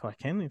first if I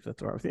can, if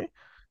that's all right with you.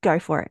 Go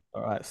for it.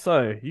 All right.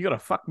 So you got to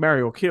fuck,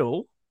 marry, or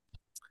kill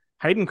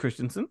Hayden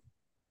Christensen.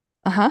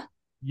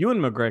 Ewan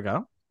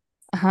McGregor.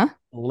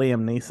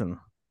 Liam Neeson.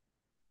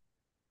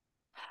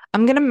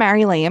 I'm gonna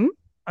marry Liam.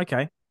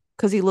 Okay.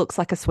 Because he looks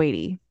like a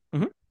sweetie.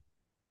 Mm-hmm.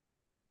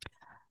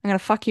 I'm gonna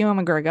fuck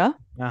Ewan McGregor.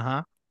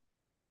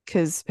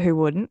 Because who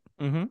wouldn't?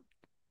 Mm-hmm.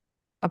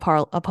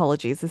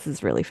 Apologies, this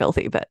is really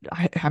filthy, but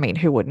I mean,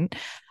 who wouldn't?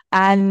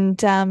 And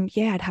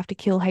yeah, I'd have to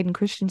kill Hayden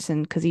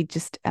Christensen because he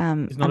just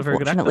he's not a very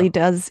good unfortunately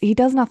actor.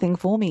 does nothing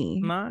for me.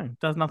 No,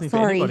 does nothing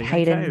Sorry, for anybody.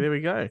 Hayden. Okay, there we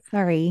go.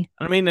 Sorry.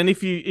 I mean, and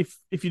if you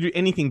do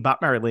anything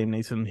but marry Liam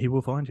Neeson, he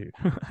will find you.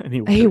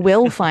 And he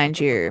will find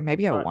you.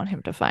 Maybe I want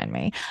him to find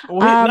me.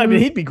 Well, no, but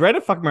he'd be great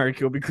at fuck, marry,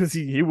 kill because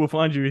he will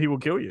find you. He will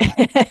kill you.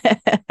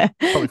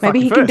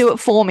 Maybe he can do it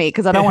for me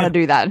because I don't want to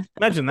do that.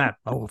 Imagine that.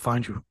 I will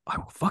find you. I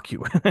will fuck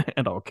you,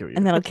 and I'll kill you.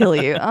 And then I'll kill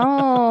you.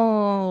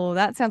 Oh,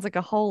 that sounds like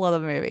a whole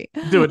other movie.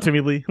 Do it to me,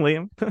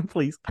 Liam,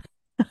 please.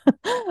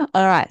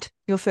 All right,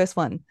 your first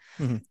one.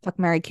 Fuck,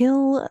 marry,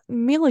 kill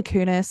Mila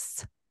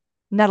Kunis,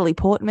 Natalie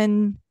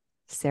Portman,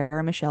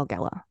 Sarah Michelle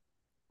Gellar.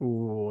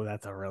 Ooh,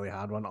 that's a really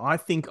hard one. I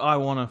think I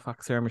want to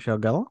fuck Sarah Michelle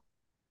Gellar.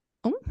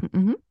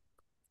 Mm-hmm.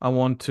 I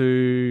want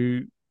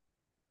to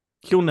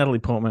kill Natalie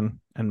Portman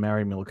and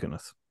marry Mila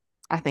Kunis.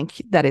 I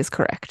think that is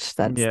correct.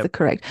 That's the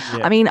correct.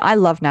 Yep. I mean, I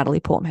love Natalie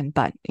Portman,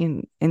 but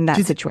in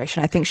that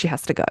situation, I think she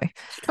has to go.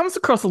 She comes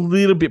across a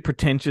little bit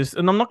pretentious,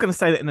 and I'm not going to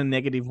say that in a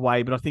negative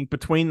way, but I think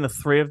between the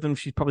three of them,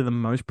 she's probably the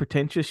most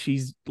pretentious.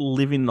 She's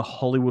living the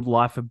Hollywood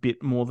life a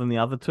bit more than the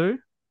other two,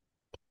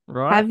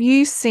 right? Have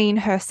you seen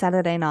her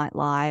Saturday Night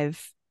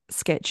Live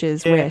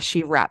sketches where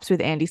she raps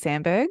with Andy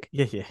Samberg?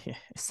 Yeah.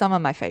 Some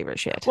of my favorite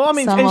shit. Well, I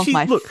mean, some of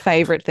my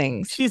favorite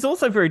things. She's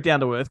also very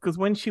down to earth because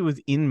when she was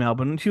in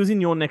Melbourne, she was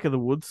in your neck of the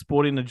woods,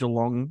 sporting a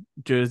Geelong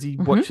jersey,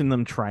 watching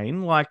them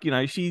train. Like,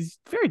 she's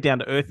very down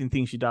to earth in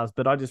things she does.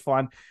 But I just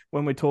find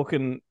when we're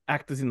talking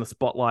actors in the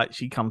spotlight,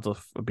 she comes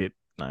off a bit,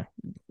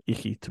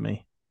 icky to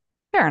me.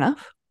 Fair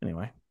enough.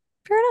 Anyway,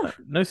 fair enough.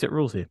 No set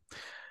rules here.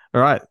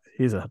 All right,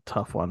 here's a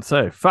tough one.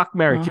 So, fuck,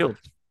 marry, kill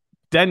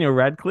Daniel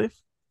Radcliffe,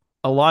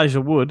 Elijah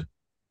Wood,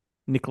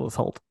 Nicholas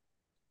Hoult.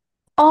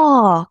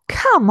 Oh,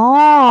 come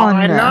on.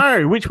 I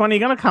know. Which one are you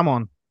going to come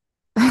on?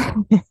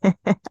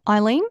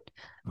 Eileen?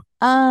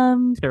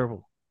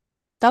 Terrible.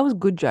 That was a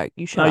good joke.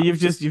 You should. No, you've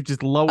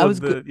just lowered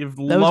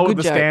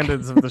the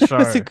standards of the show.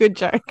 That's a good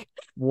joke.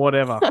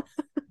 Whatever.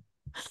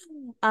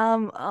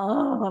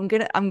 I'm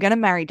gonna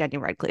marry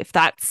Daniel Radcliffe.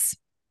 That's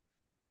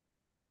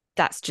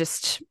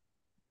just,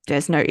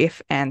 there's no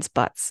ifs, ands,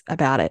 buts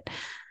about it.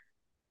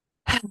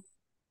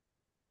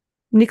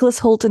 Nicholas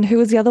Hoult, and who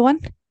was the other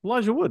one?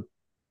 Elijah Wood.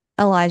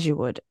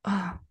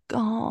 Oh,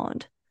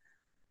 God.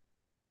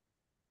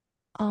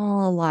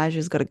 Oh,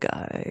 Elijah's got to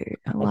go.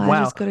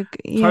 Elijah's got to go.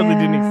 Yeah.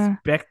 Totally didn't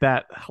expect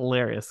that.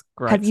 Hilarious.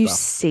 Great Have you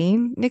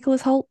seen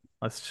Nicholas Hoult?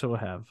 I sure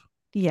have.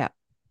 Yeah.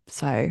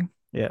 So.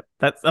 Yeah.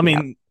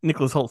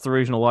 Nicholas Holt's the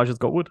reason Elijah's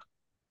got wood.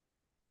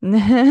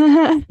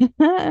 You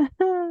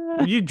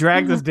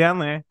dragged us down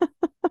there.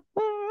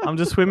 I'm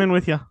just swimming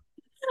with you.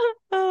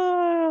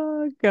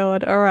 Oh,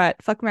 God. All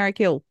right. Fuck, marry,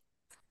 kill.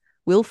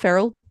 Will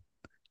Ferrell,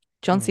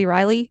 John C.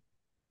 Reilly,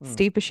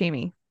 Steve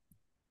Buscemi.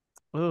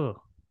 Ugh.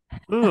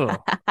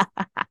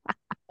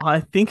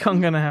 I think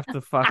I'm going to have to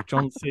fuck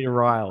John C.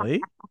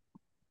 Reilly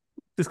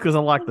just because I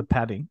like the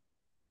padding.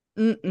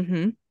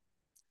 A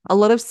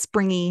lot of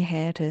springy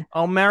hair to...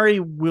 I'll marry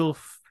Will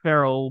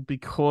Ferrell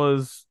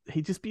because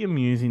he'd just be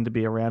amusing to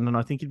be around, and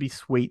I think he'd be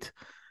sweet.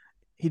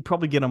 He'd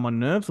probably get on my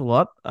nerves a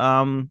lot.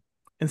 And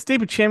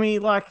Steve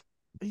Buscemi,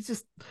 he's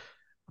just...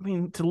 I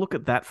mean, to look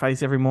at that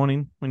face every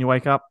morning when you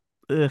wake up,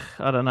 I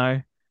don't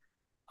know.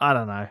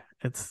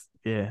 It's,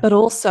 yeah. But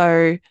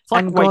also,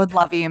 and God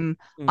love him.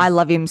 I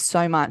love him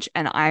so much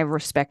and I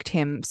respect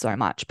him so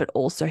much. But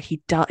also,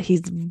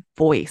 his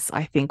voice,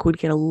 I think, would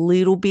get a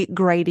little bit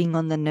grating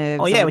on the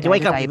nerves. Oh, yeah, when you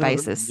wake up,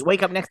 basis. You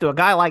wake up next to a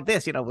guy like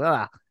this,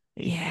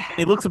 Yeah.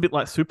 He looks a bit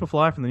like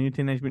Superfly from the new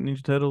Teenage Mutant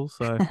Ninja Turtles.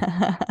 So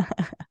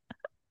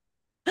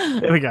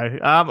there we go.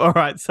 All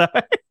right. So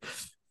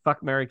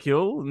fuck, marry,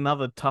 kill.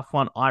 Another tough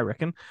one, I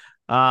reckon.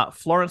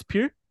 Florence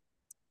Pugh,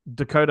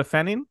 Dakota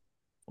Fanning,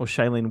 or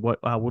Shailene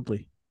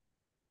Woodley?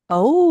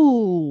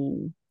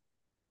 Oh.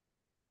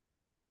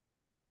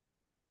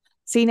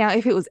 See, now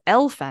if it was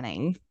Elle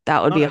Fanning,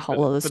 that would be a No,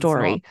 whole other but it's not.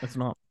 story. It's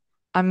not.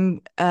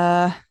 I'm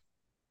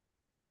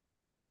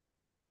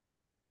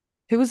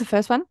who was the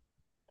first one?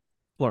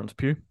 Florence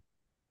Pugh.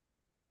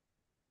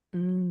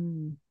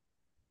 Mm.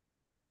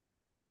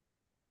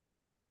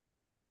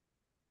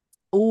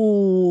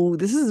 Oh,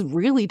 this is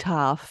really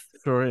tough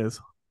Sure is.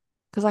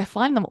 because I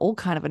find them all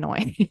kind of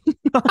annoying.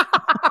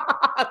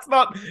 It's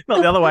not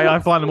the other way. I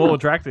find them all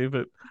attractive,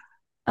 but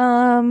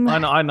Um,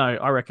 I know.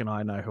 I reckon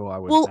I know who I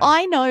would well, say.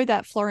 I know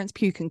that Florence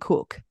Pugh can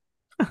cook,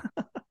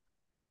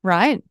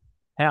 right?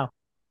 How?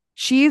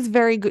 She is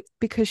very good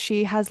because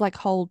she has like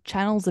whole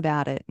channels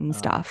about it and Oh,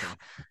 stuff.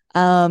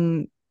 okay.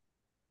 Um,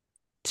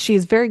 she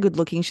is very good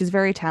looking. She's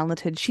very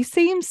talented. She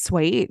seems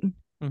sweet.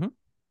 Mm-hmm.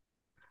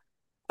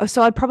 Oh,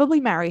 so I'd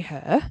probably marry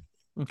her,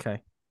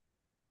 Okay.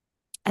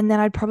 and then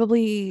I'd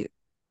probably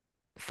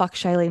fuck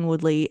Shailene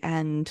Woodley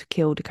and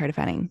kill Dakota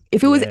Fanning.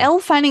 If it was Yeah. Elle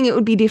Fanning, it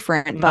would be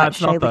different. No, But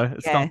it's not Shailene, though.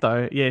 It's yeah, not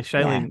though. Yeah, yeah.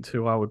 Shailene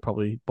too. I would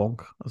probably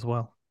bonk as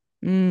well.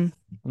 Mm,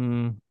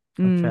 Mm,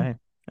 mm. okay.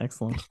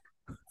 Excellent.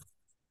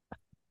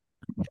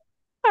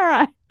 All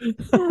right.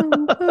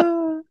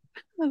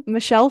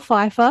 Michelle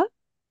Pfeiffer,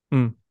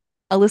 Mm,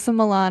 Alyssa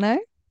Milano,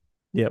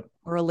 yep.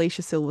 or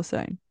Alicia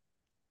Silverstone.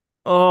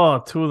 Oh,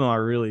 two of them I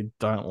really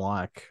don't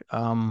like.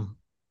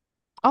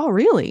 Oh,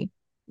 really?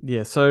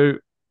 Yeah. So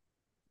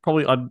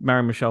probably I'd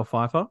marry Michelle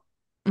Pfeiffer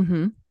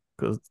Mm-hmm.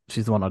 because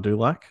she's the one I do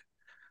like.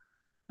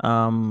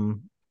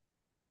 Um.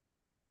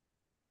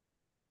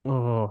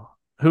 Oh,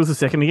 who was the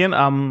second again?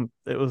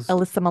 It was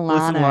Alyssa Alyssa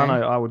Milano.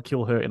 Milano. I would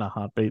kill her in a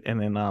heartbeat,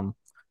 and then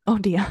Oh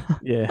dear.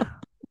 yeah,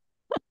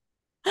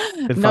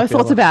 then No fuck the thoughts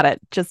other. about it.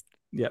 Just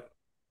Yep.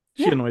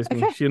 She yeah. annoys me.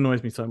 Okay. She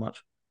annoys me so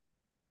much.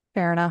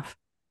 Fair enough.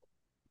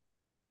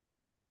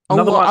 A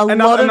Another lot. one. A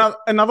Another lot of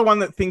another one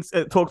that thinks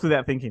talks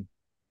without thinking.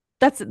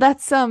 that's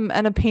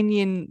an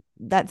opinion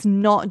that's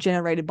not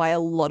generated by a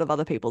lot of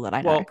other people that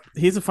I know. Well,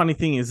 here's a funny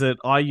thing: is that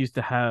I used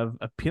to have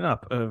a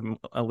pinup of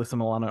Alyssa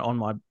Milano on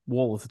my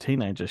wall as a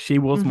teenager. She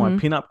was my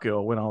Mm-hmm. pinup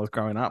girl when I was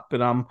growing up,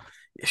 but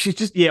she's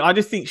just yeah. I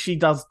just think she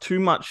does too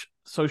much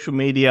social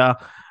media,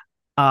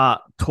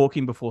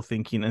 talking before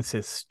thinking and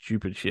says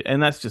stupid shit,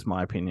 and that's just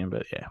my opinion.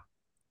 But yeah,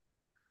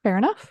 Fair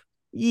enough.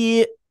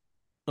 yeah.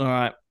 All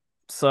right.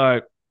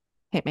 So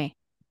Hit me.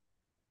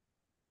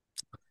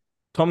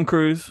 Tom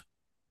Cruise,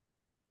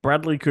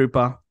 Bradley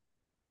Cooper,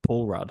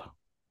 Paul Rudd.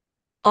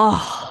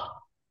 Oh.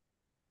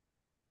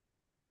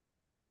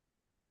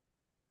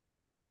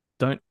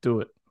 Don't do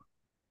it.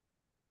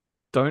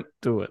 Don't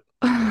do it.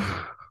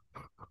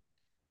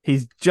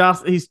 He's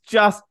just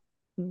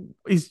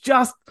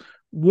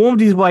warmed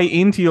his way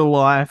into your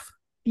life.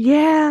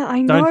 Yeah, I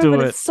Don't know, do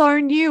but it. it's so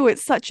new.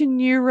 It's such a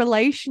new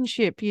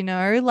relationship, you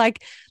know?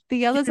 Like the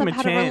Give others him I've a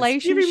had a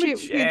chance. Give him a relationship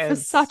with for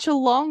chance. such a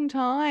long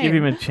Give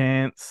him time. a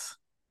chance.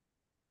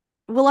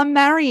 Well, I'm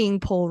marrying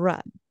Paul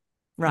Rudd,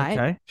 right?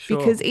 Okay, sure.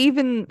 Because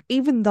even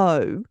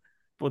though,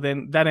 Well,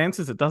 then that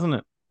answers it, doesn't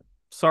it?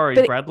 Sorry,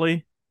 but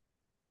Bradley.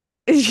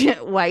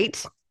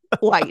 wait,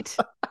 wait.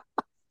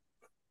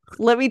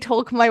 Let me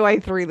talk my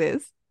way through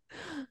this.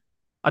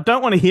 I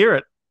don't want to hear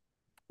it.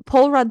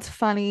 Paul Rudd's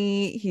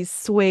funny. He's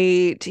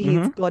sweet. He's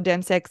Mm-hmm.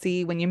 goddamn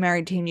sexy. When you're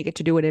married to him, you get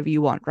to do whatever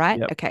you want, right?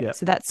 Yep, Okay, yep.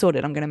 so that's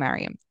sorted. I'm going to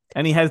marry him.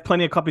 And he has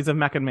plenty of copies of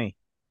Mac and Me.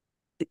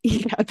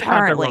 Yeah, Can't go wrong.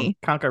 apparently.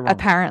 Can't go wrong.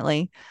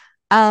 Apparently.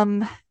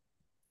 Um,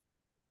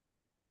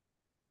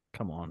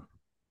 Come on.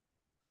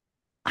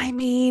 I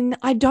mean,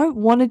 I don't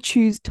want to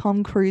choose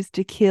Tom Cruise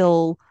to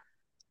kill,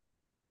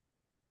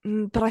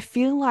 but I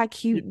feel like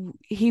he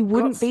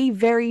wouldn't Got be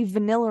very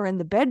vanilla in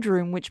the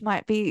bedroom, which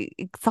might be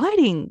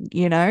exciting,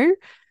 you know,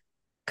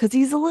 because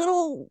he's a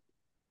little,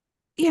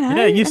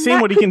 yeah. You've and seen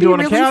that what he could can do be on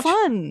a really couch.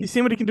 fun. You've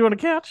seen what he can do on a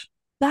couch.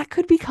 That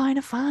could be kind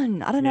of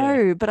fun. I don't Yeah,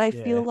 know, but I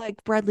feel yeah.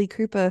 like Bradley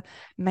Cooper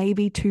may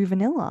be too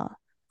vanilla.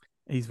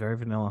 He's very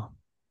vanilla.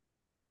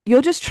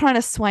 You're just trying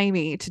to sway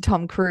me to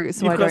Tom Cruise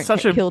so I don't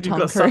kill You've Tom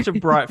got Cruise. such a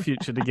bright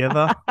future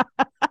together.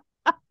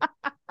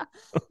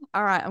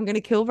 All right, I'm gonna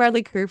kill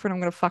Bradley Cooper and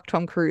I'm gonna fuck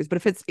Tom Cruise. But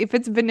if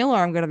it's vanilla,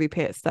 I'm gonna be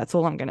pissed. That's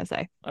all I'm gonna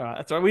say. All right,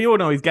 that's right. We all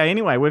know he's gay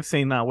anyway. We've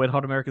seen Wet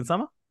Hot American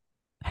Summer.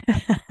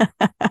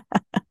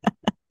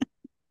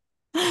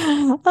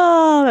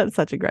 Oh, that's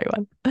such a great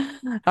one.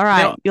 All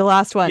right, Now, your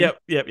last one. yep.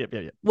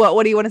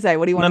 What do you want to say?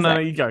 What do you No, want to no,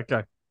 say? no, you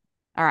go.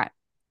 All right.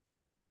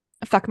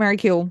 Fuck Mary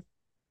Kill.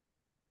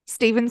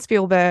 Steven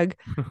Spielberg,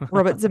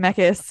 Robert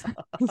Zemeckis,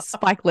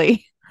 Spike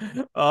Lee.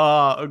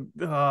 Oh,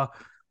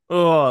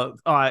 all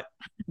right.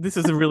 This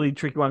is a really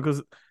tricky one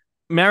because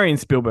marrying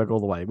Spielberg all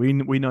the way. We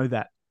know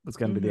that was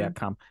going to be the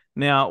outcome.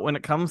 Now, when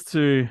it comes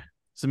to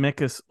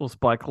Zemeckis or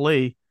Spike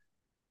Lee,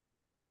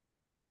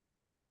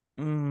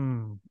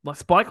 like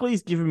Spike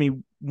Lee's given me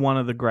one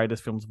of the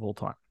greatest films of all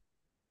time.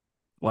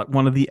 Like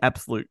one of the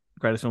absolute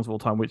greatest films of all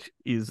time, which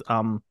is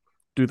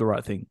Do the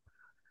Right Thing.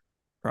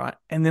 Right.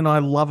 And then I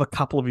love a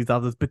couple of his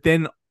others, but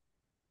then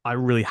I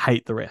really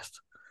hate the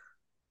rest.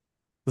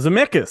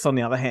 Zemeckis, on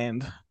the other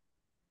hand,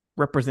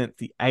 represents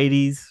the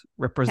 80s,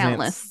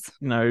 represents,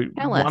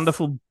 Countless.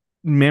 wonderful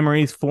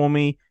memories for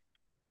me.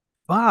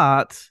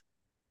 But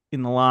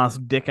in the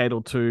last decade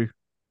or two,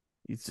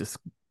 he's just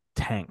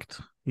tanked.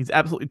 He's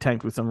absolutely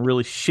tanked with some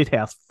really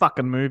shithouse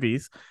fucking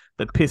movies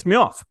that piss me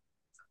off.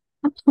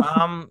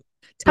 Tell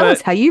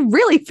us how you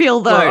really feel,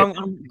 though.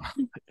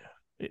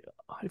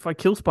 If I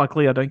kill Spike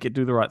Lee, I don't get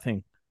Do the Right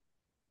Thing.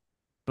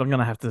 But I'm going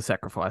to have to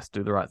sacrifice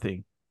Do the Right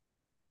Thing.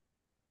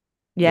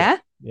 Yeah?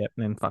 Yep.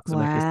 And then fuck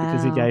Zemeckis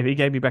because he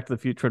gave me Back to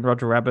the Future and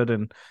Roger Rabbit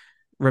and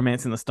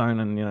Romance in the Stone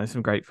and,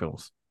 some great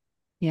films.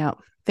 Yeah.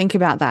 Think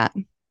about that.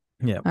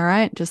 Yeah. All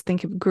right. Just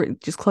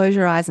close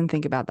your eyes and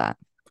think about that.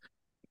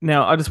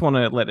 Now, I just want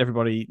to let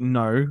everybody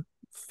know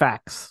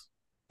facts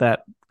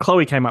that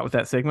Chloe came up with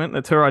that segment.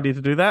 That's her idea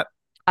to do that.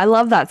 I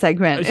love that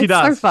segment. She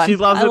does. So fun. She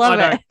loves it.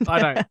 I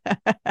don't.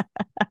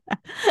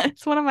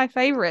 It's one of my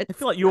favorites. I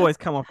feel like you always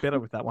come off better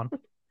with that one.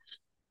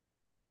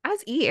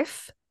 As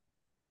if.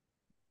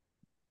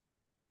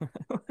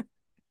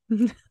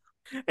 Do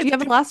you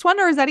have a last one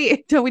or is that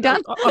it? Are we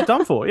done? I've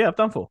done 4. Yeah, I've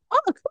done 4. Oh,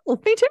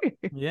 cool. Me too.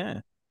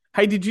 Yeah.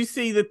 Hey, did you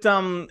see that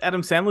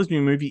Adam Sandler's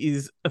new movie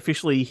is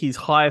officially his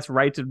highest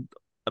rated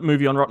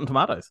movie on Rotten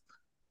Tomatoes?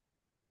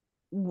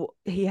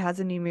 He has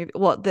a new movie.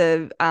 What,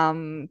 the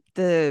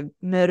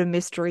murder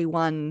mystery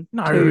one?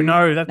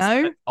 No,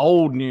 that's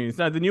old news.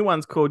 No, the new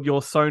one's called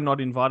You're So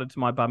Not Invited to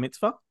My Bar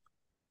Mitzvah.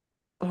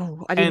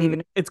 Oh, I didn't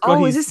even. It's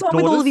got is this the one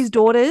with all of his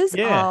daughters?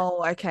 Yeah.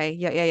 Oh, okay.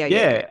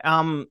 Yeah.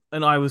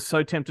 And I was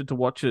so tempted to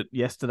watch it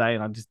yesterday,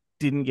 and I just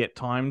didn't get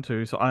time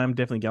to. So I am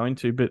definitely going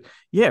to. But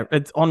yeah,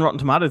 it's on Rotten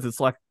Tomatoes. It's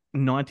like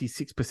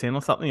 96%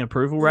 or something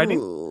approval rating.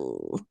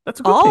 Ooh. That's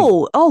a good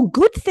thing. Oh,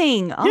 good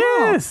thing.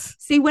 Yes.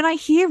 See, when I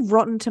hear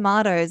Rotten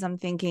Tomatoes, I'm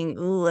thinking,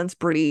 oh, that's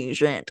pretty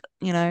shit,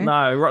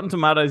 No, Rotten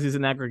Tomatoes is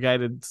an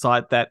aggregated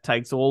site that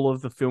takes all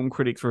of the film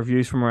critics'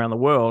 reviews from around the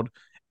world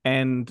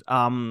and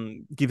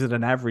gives it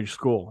an average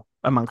score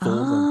amongst all of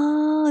them.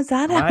 Oh, is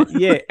that right?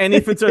 Yeah, and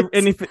if it's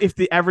if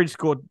the average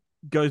score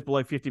goes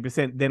below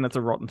 50%, then it's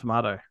a Rotten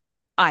Tomato.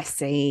 I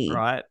see.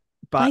 Right.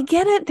 But I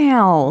get it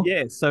now.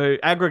 Yeah, so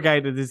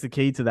aggregated is the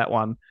key to that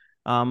one.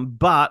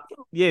 But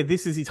yeah,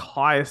 this is his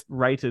highest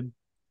rated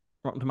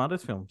Rotten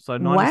Tomatoes film. So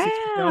 96%,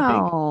 I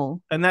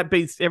think. And that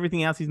beats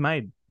everything else he's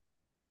made.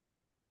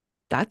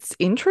 That's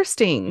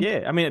interesting.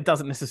 Yeah, I mean, it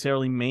doesn't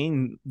necessarily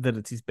mean that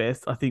it's his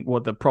best. I think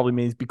what that probably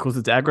means, because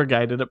it's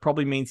aggregated, it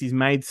probably means he's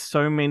made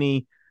so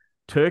many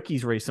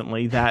turkeys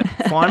recently that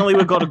finally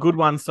we've got a good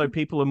one, so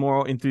people are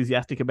more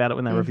enthusiastic about it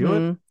when they review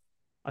it.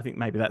 I think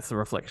maybe that's the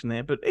reflection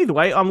there. But either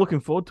way, I'm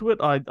looking forward to it.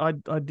 I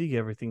dig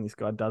everything this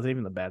guy does,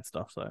 even the bad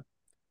stuff. So,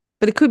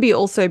 but it could be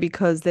also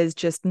because there's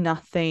just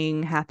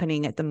nothing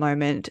happening at the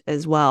moment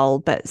as well.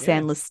 But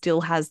Sandler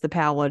still has the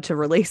power to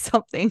release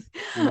something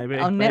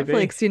on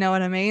Netflix. You know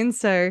what I mean?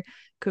 So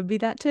could be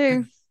that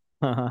too.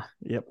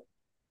 Yep.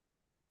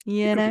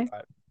 Anyway.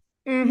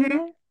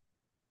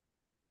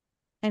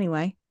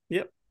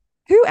 Yep.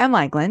 Who am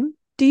I, Glenn?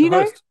 Do you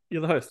know?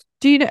 You're the host.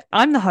 Do you know?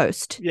 I'm the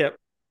host. Yep.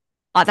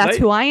 That's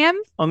who I am.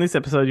 On this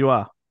episode, you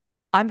are.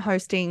 I'm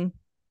hosting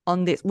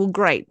on this. Well,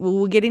 great.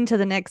 We'll get into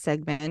the next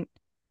segment,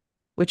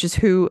 which is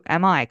who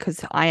am I?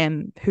 Because I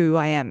am who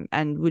I am,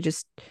 and we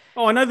just.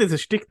 Oh, I know there's a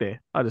shtick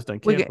there. I just don't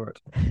care for it.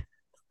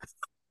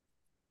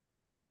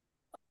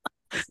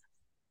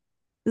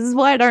 This is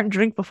why I don't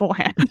drink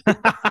beforehand.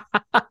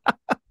 I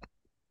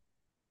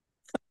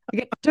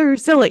get too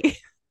silly.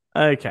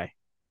 Okay.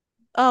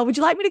 Would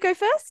you like me to go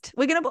first?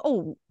 We're gonna.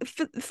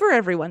 For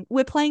everyone,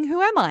 we're playing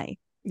Who Am I?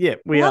 Yeah,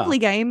 we are. Lovely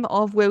game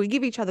of where we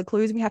give each other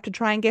clues and we have to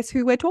try and guess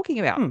who we're talking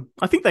about.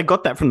 I think they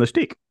got that from the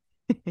shtick.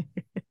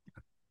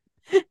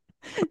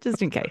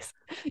 Just in case.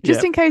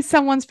 In case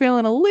someone's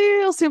feeling a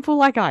little simple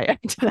like I am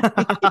today.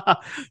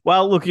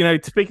 Well, look,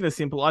 speaking of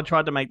simple, I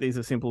tried to make these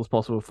as simple as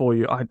possible for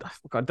you. I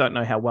don't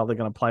know how well they're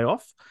going to play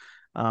off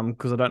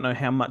because I don't know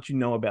how much you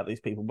know about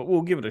these people, but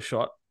we'll give it a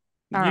shot.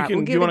 All right,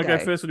 do you want to go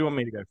first or do you want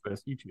me to go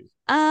first? You choose.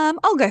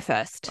 I'll go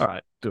first. All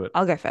right, do it.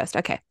 I'll go first.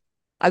 Okay.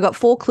 I got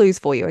 4 clues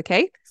for you,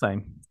 okay?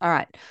 Same. All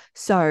right.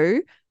 So,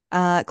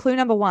 clue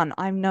number 1,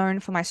 I'm known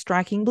for my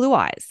striking blue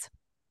eyes.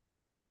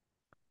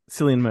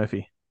 Cillian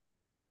Murphy.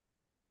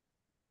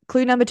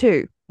 Clue number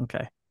 2.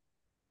 Okay.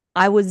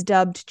 I was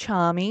dubbed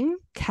charming,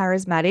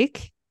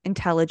 charismatic,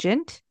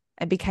 intelligent,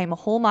 and became a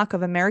hallmark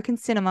of American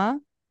cinema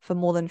for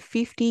more than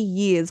 50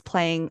 years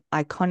playing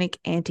iconic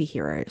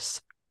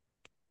anti-heroes.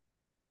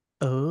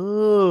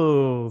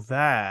 Oh,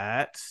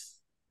 that...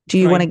 Do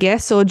you want to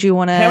guess or do you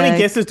want to... How many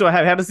guesses do I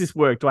have? How does this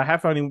work? Do I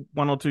have only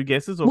 1 or 2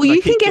 guesses? Or well, you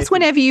can guess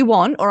whenever you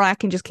want, or I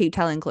can just keep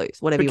telling clues,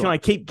 whatever you want. Can I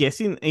keep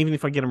guessing even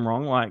if I get them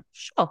wrong? Like,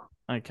 sure.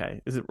 Okay.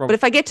 Is it Robert? But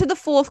if I get to the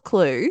 4th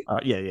clue...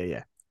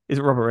 Yeah. Is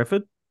it Robert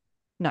Redford?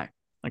 No.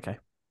 Okay.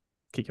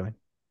 Keep going.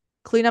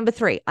 Clue number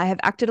 3. I have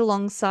acted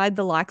alongside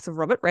the likes of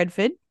Robert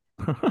Redford,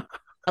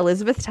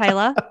 Elizabeth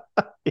Taylor,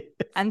 yes.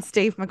 and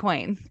Steve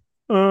McQueen.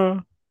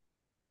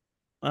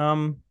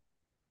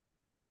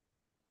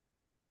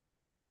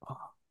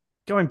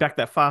 Going back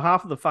that far,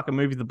 half of the fucking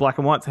movies are black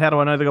and white. So how do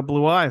I know they got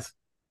blue eyes?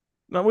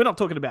 No, we're not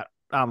talking about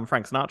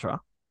Frank Sinatra.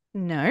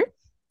 No.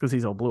 Because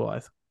he's all blue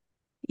eyes.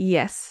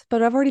 Yes,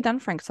 but I've already done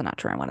Frank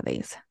Sinatra in one of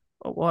these.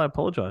 Oh, well, I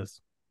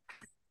apologize.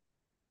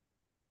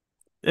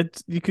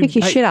 Pick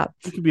your shit up.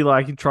 You could be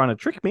like, you're trying to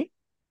trick me.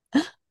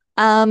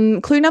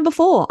 Clue number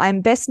 4.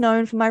 I'm best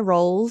known for my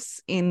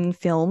roles in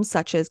films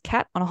such as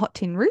Cat on a Hot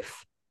Tin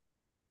Roof,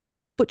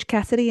 Butch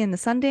Cassidy and the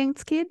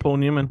Sundance Kid, Paul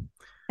Newman.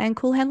 and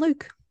Cool Hand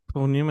Luke.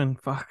 Paul Newman.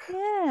 Fuck.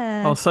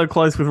 Yeah. I was so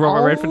close with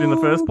Robert Redford in the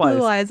first place.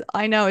 Blue eyes.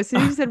 I know. As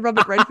soon as you said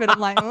Robert Redford, I'm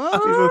like,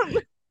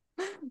 oh.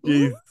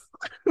 Jeez.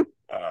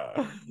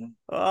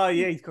 Oh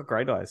yeah, he's got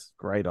great eyes.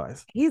 Great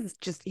eyes. He was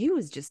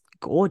just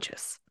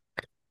gorgeous.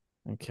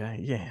 Okay,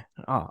 yeah.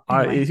 Oh,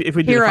 Anyway, if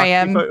we did here a fuck, I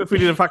am. If we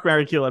did a fuck,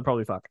 marry, kill, I'd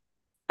probably fuck.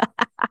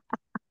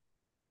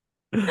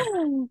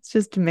 It's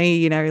just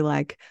me,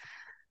 like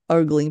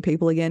ogling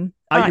people again.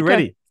 Are you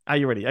ready? Are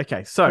you ready?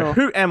 Okay, so Sure.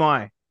 Who am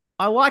I?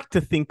 I like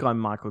to think I'm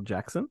Michael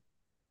Jackson.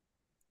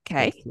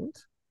 Okay. Do you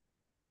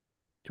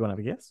want to have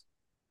a guess?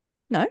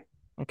 No.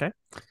 Okay.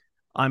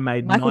 I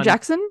made Michael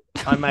Jackson.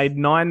 I made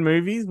 9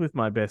 movies with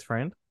my best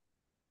friend.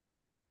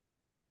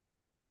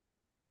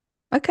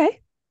 Okay.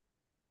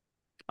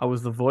 I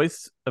was the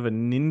voice of a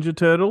Ninja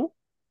Turtle,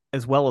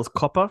 as well as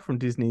Copper from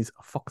Disney's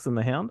Fox and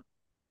the Hound.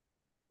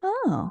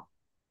 Oh.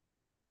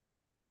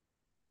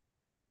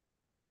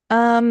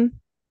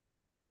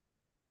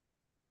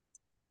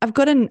 I've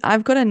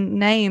got a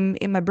name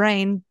in my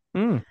brain.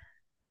 You've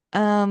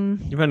Um,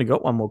 only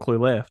got one more clue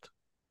left.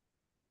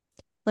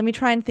 let me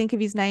try and think of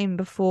his name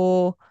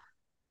before.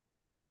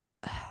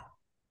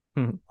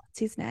 What's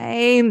his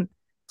name?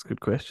 That's a good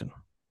question.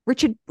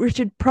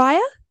 Richard Pryor?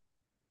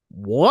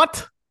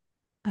 What?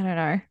 I don't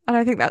know. I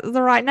don't think that's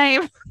the right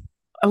name.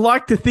 I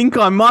like to think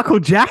I'm Michael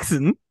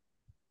Jackson.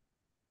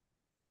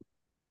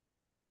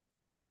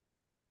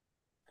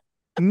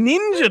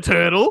 Ninja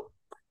Turtle?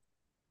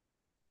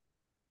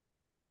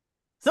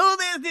 So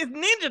there's this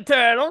Ninja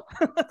Turtle.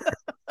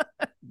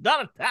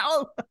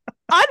 Donatello.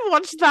 I'd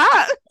watch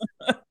that.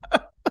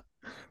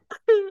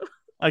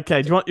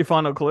 Okay, do you want your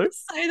final clue?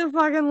 Say the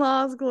fucking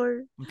last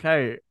clue.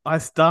 Okay, I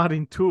starred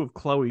in 2 of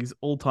Chloe's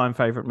all-time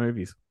favorite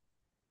movies.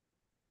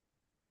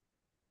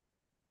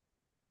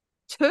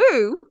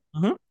 2?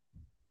 Mm-hmm.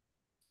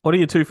 What are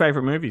your 2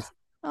 favorite movies?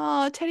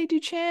 Oh, Teddy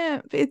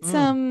Duchamp. It's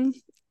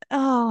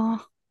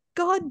oh,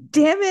 god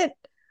damn it.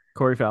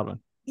 Corey Feldman.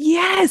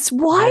 Yes,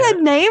 why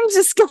are names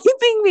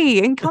escaping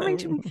me and coming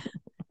to me?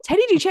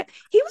 Teddy Duchamp.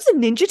 He was a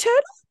Ninja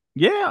Turtle?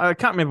 Yeah, I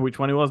can't remember which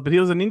one he was, but he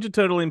was a Ninja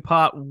Turtle in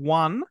part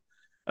 1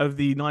 of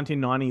the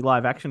 1990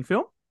 live action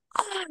film.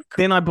 Oh, cool.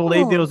 Then I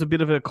believe there was a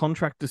bit of a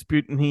contract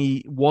dispute and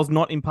he was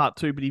not in part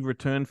 2, but he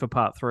returned for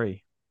part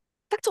 3.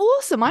 That's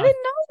awesome. I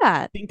didn't know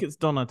that. I think it's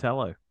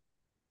Donatello.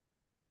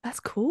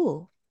 That's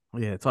cool.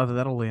 Yeah, it's either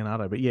that or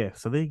Leonardo, but yeah,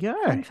 so there you go.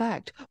 Fun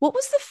fact. What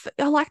was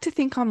I like to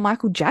think I'm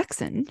Michael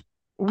Jackson.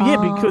 Well,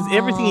 yeah, because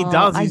everything he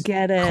does is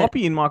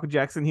copying Michael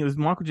Jackson. He was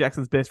Michael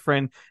Jackson's best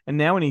friend, and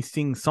now when he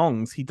sings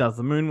songs, he does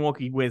the moonwalk.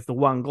 He wears the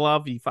one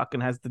glove. He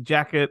fucking has the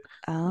jacket.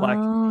 He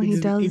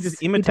does. He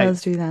just imitates. He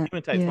does do that.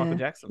 Imitates Michael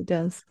Jackson. He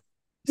does.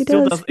 He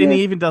still does, and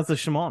he even does the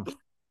Shimon.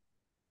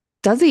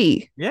 Does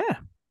he? Yeah.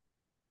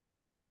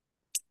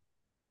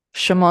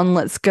 Shimon,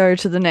 let's go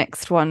to the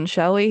next one,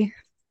 shall we?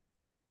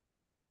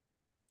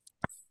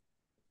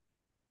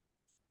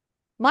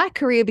 My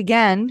career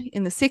began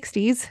in the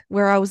 60s,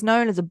 where I was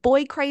known as a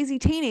boy-crazy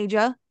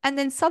teenager and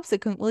then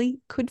subsequently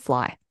could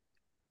fly.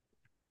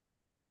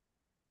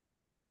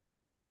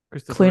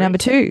 Clue number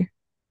 2.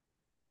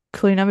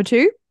 Clue number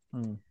 2.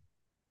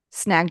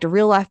 Snagged a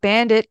real-life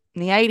bandit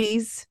in the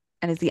 80s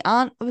and is the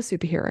aunt of a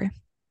superhero.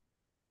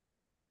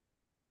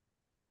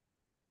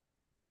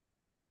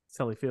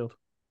 Sally Field.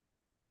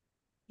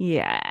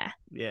 Yeah.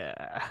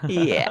 Yeah.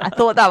 Yeah. I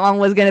thought that one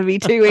was going to be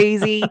too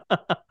easy.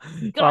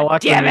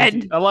 God damn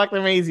it. I like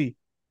them easy.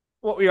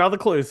 What were your other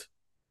clues?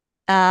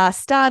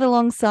 Starred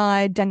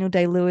alongside Daniel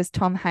Day-Lewis,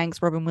 Tom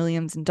Hanks, Robin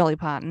Williams, and Dolly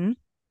Parton.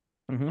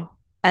 Mm-hmm.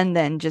 And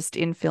then just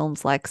in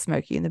films like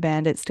Smokey and the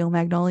Bandit, Steel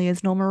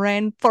Magnolias, Norma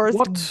Rain, Forrest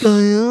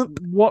Gump.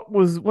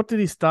 What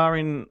did he star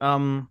in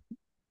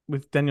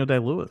with Daniel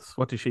Day-Lewis?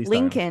 What did she star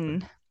Lincoln.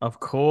 In? Of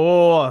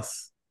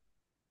course.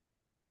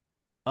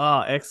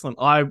 Ah, excellent.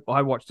 I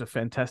watched a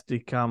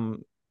fantastic YouTube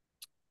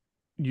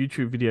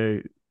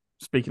video.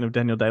 Speaking of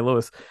Daniel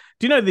Day-Lewis,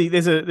 do you know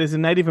there's a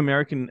Native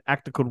American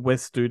actor called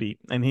Wes Studi,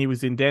 and he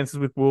was in Dances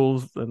with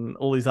Wolves and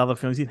all these other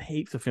films. He's in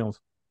heaps of films.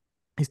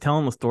 He's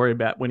telling the story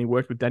about when he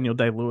worked with Daniel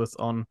Day-Lewis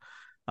on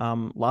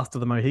Last of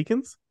the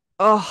Mohicans.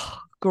 Oh,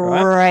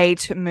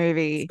 great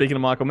movie. Speaking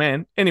of Michael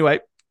Mann.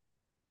 Anyway,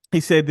 he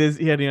said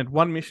he had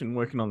one mission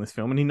working on this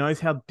film, and he knows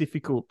how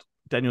difficult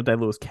Daniel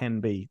Day-Lewis can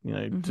be,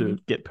 to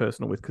get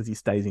personal with because he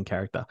stays in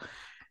character.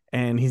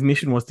 And his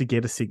mission was to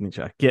get a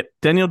signature, get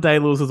Daniel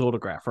Day-Lewis's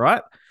autograph,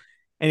 right?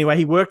 Anyway,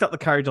 he worked up the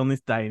courage on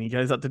this day and he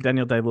goes up to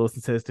Daniel Day-Lewis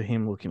and says to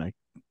him, look,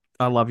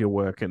 I love your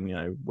work and,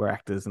 we're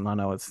actors and I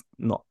know it's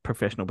not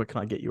professional, but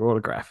can I get your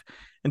autograph?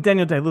 And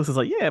Daniel Day-Lewis is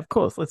like, yeah, of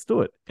course, let's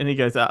do it. And he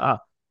goes,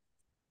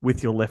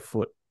 with your left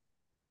foot.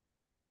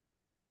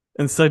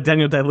 And so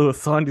Daniel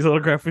Day-Lewis signed his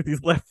autograph with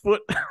his left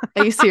foot.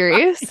 Are you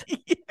serious?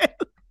 Yeah.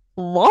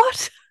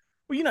 What?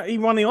 Well, he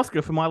won the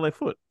Oscar for My Left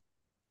Foot.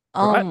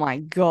 Oh right? my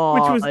Which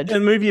was God. a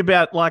movie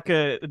about like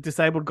a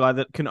disabled guy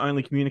that can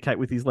only communicate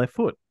with his left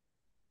foot.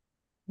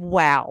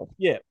 Wow.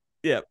 Yeah.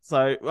 Yeah.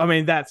 So, I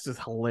mean, that's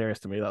just hilarious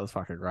to me. That was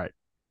fucking great.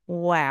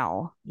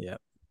 Wow. Yeah.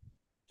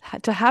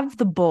 To have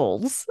the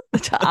balls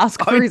to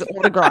ask for his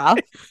autograph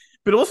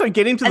But also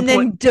get him to the and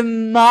point. then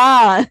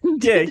demand.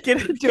 Yeah,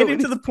 get him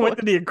to the point sport.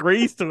 that he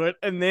agrees to it,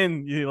 and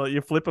then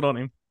you flip it on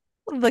him.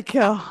 The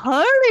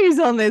cojones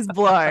on this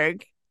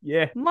bloke.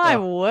 Yeah. My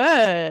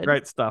word.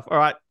 Great stuff. All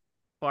right.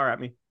 Fire at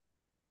me.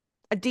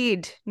 I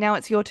did. Now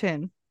it's your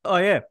turn. Oh,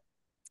 yeah.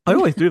 I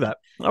always do that.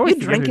 You're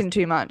drinking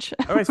too much.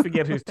 I always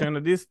forget whose turn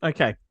it is.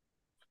 Okay.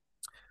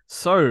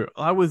 So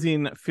I was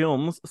in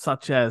films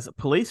such as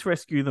Police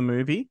Rescue the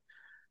Movie,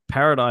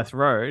 Paradise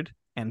Road,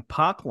 and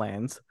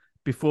Parklands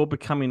before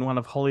becoming one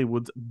of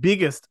Hollywood's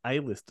biggest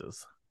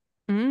A-listers.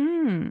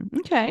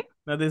 Okay.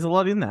 Now, there's a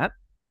lot in that.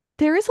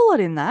 There is a lot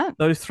in that.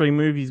 Those three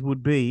movies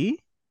would be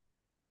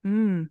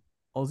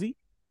Aussie.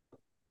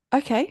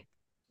 Okay.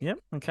 Yep.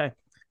 Okay.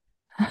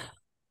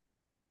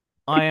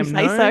 I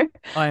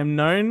am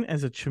known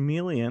as a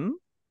chameleon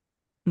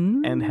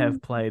and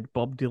have played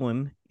Bob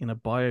Dylan in a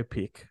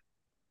biopic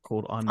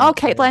called I'm Not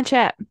Cate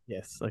Blanchett.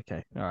 Yes.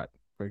 Okay. All right.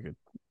 Very good.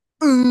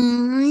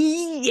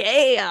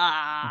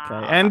 Yeah.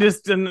 Okay. And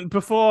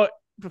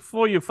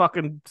before you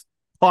fucking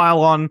pile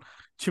on,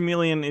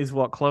 chameleon is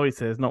what Chloe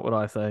says, not what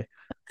I say.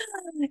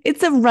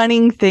 It's a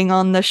running thing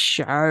on the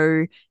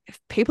show. If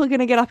people are going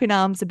to get up in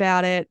arms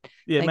about it,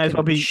 yeah, it may as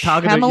well be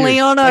targeted at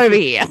you. On over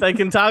here. They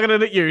can target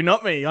it at you,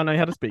 not me. I know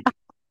how to speak.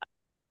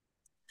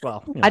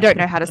 Well, I don't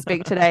know how to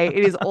speak today.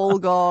 It is all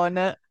gone.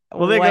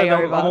 Well, there you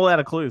go. I'm all out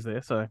of clues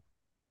there, so.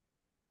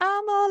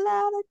 I'm all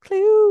out of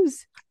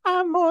clues.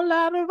 I'm all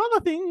out of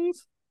other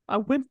things. I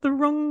went the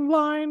wrong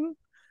line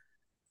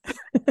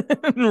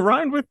and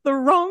rhymed with the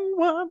wrong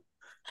one.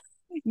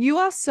 You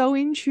are so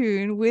in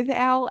tune with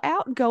our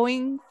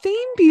outgoing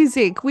theme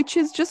music, which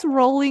is just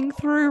rolling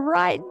through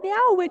right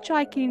now, which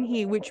I can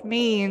hear, which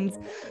means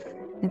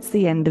it's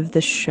the end of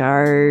the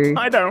show.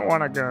 I don't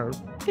want to go.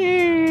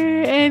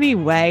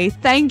 Anyway,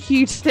 thank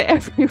you to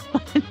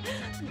everyone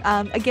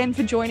again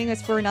for joining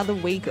us for another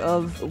week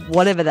of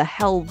whatever the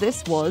hell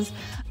this was.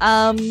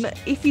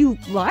 If you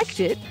liked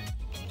it,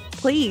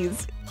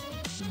 please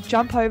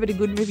jump over to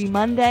Good Movie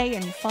Monday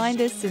and find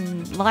us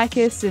and like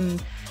us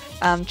and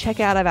check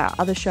out our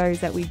other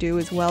shows that we do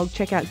as well.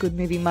 Check out Good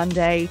Movie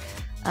Monday.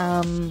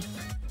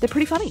 They're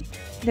pretty funny.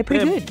 They're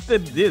pretty good.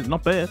 They're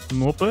not bad.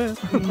 Not bad.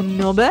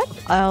 Not bad.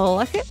 I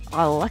like it.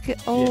 I like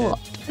it a lot.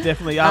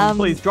 Definitely.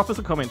 Please drop us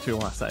a comment too.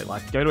 I say,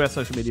 go to our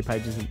social media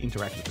pages and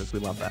interact with us. We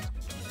love that.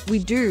 We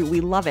do.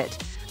 We love it.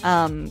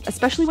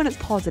 Especially when it's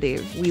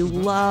positive. We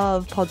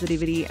love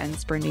positivity and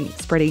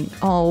spreading.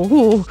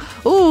 Oh,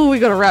 we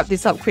got to wrap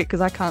this up quick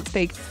because I can't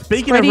speak.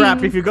 Speaking of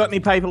wrap, if you've got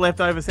any paper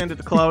left over, send it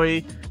to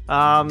Chloe.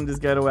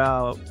 Just go to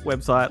our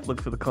website,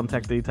 look for the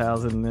contact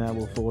details, and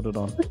we'll forward it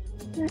on.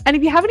 And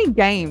if you have any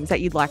games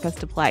that you'd like us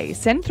to play,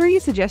 send through your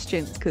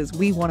suggestions because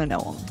we want to know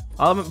them.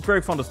 I'm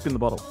very fond of Spin the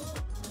Bottle.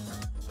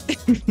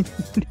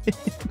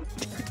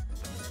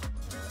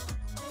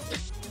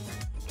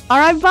 All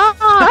right,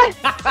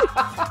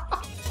 bye.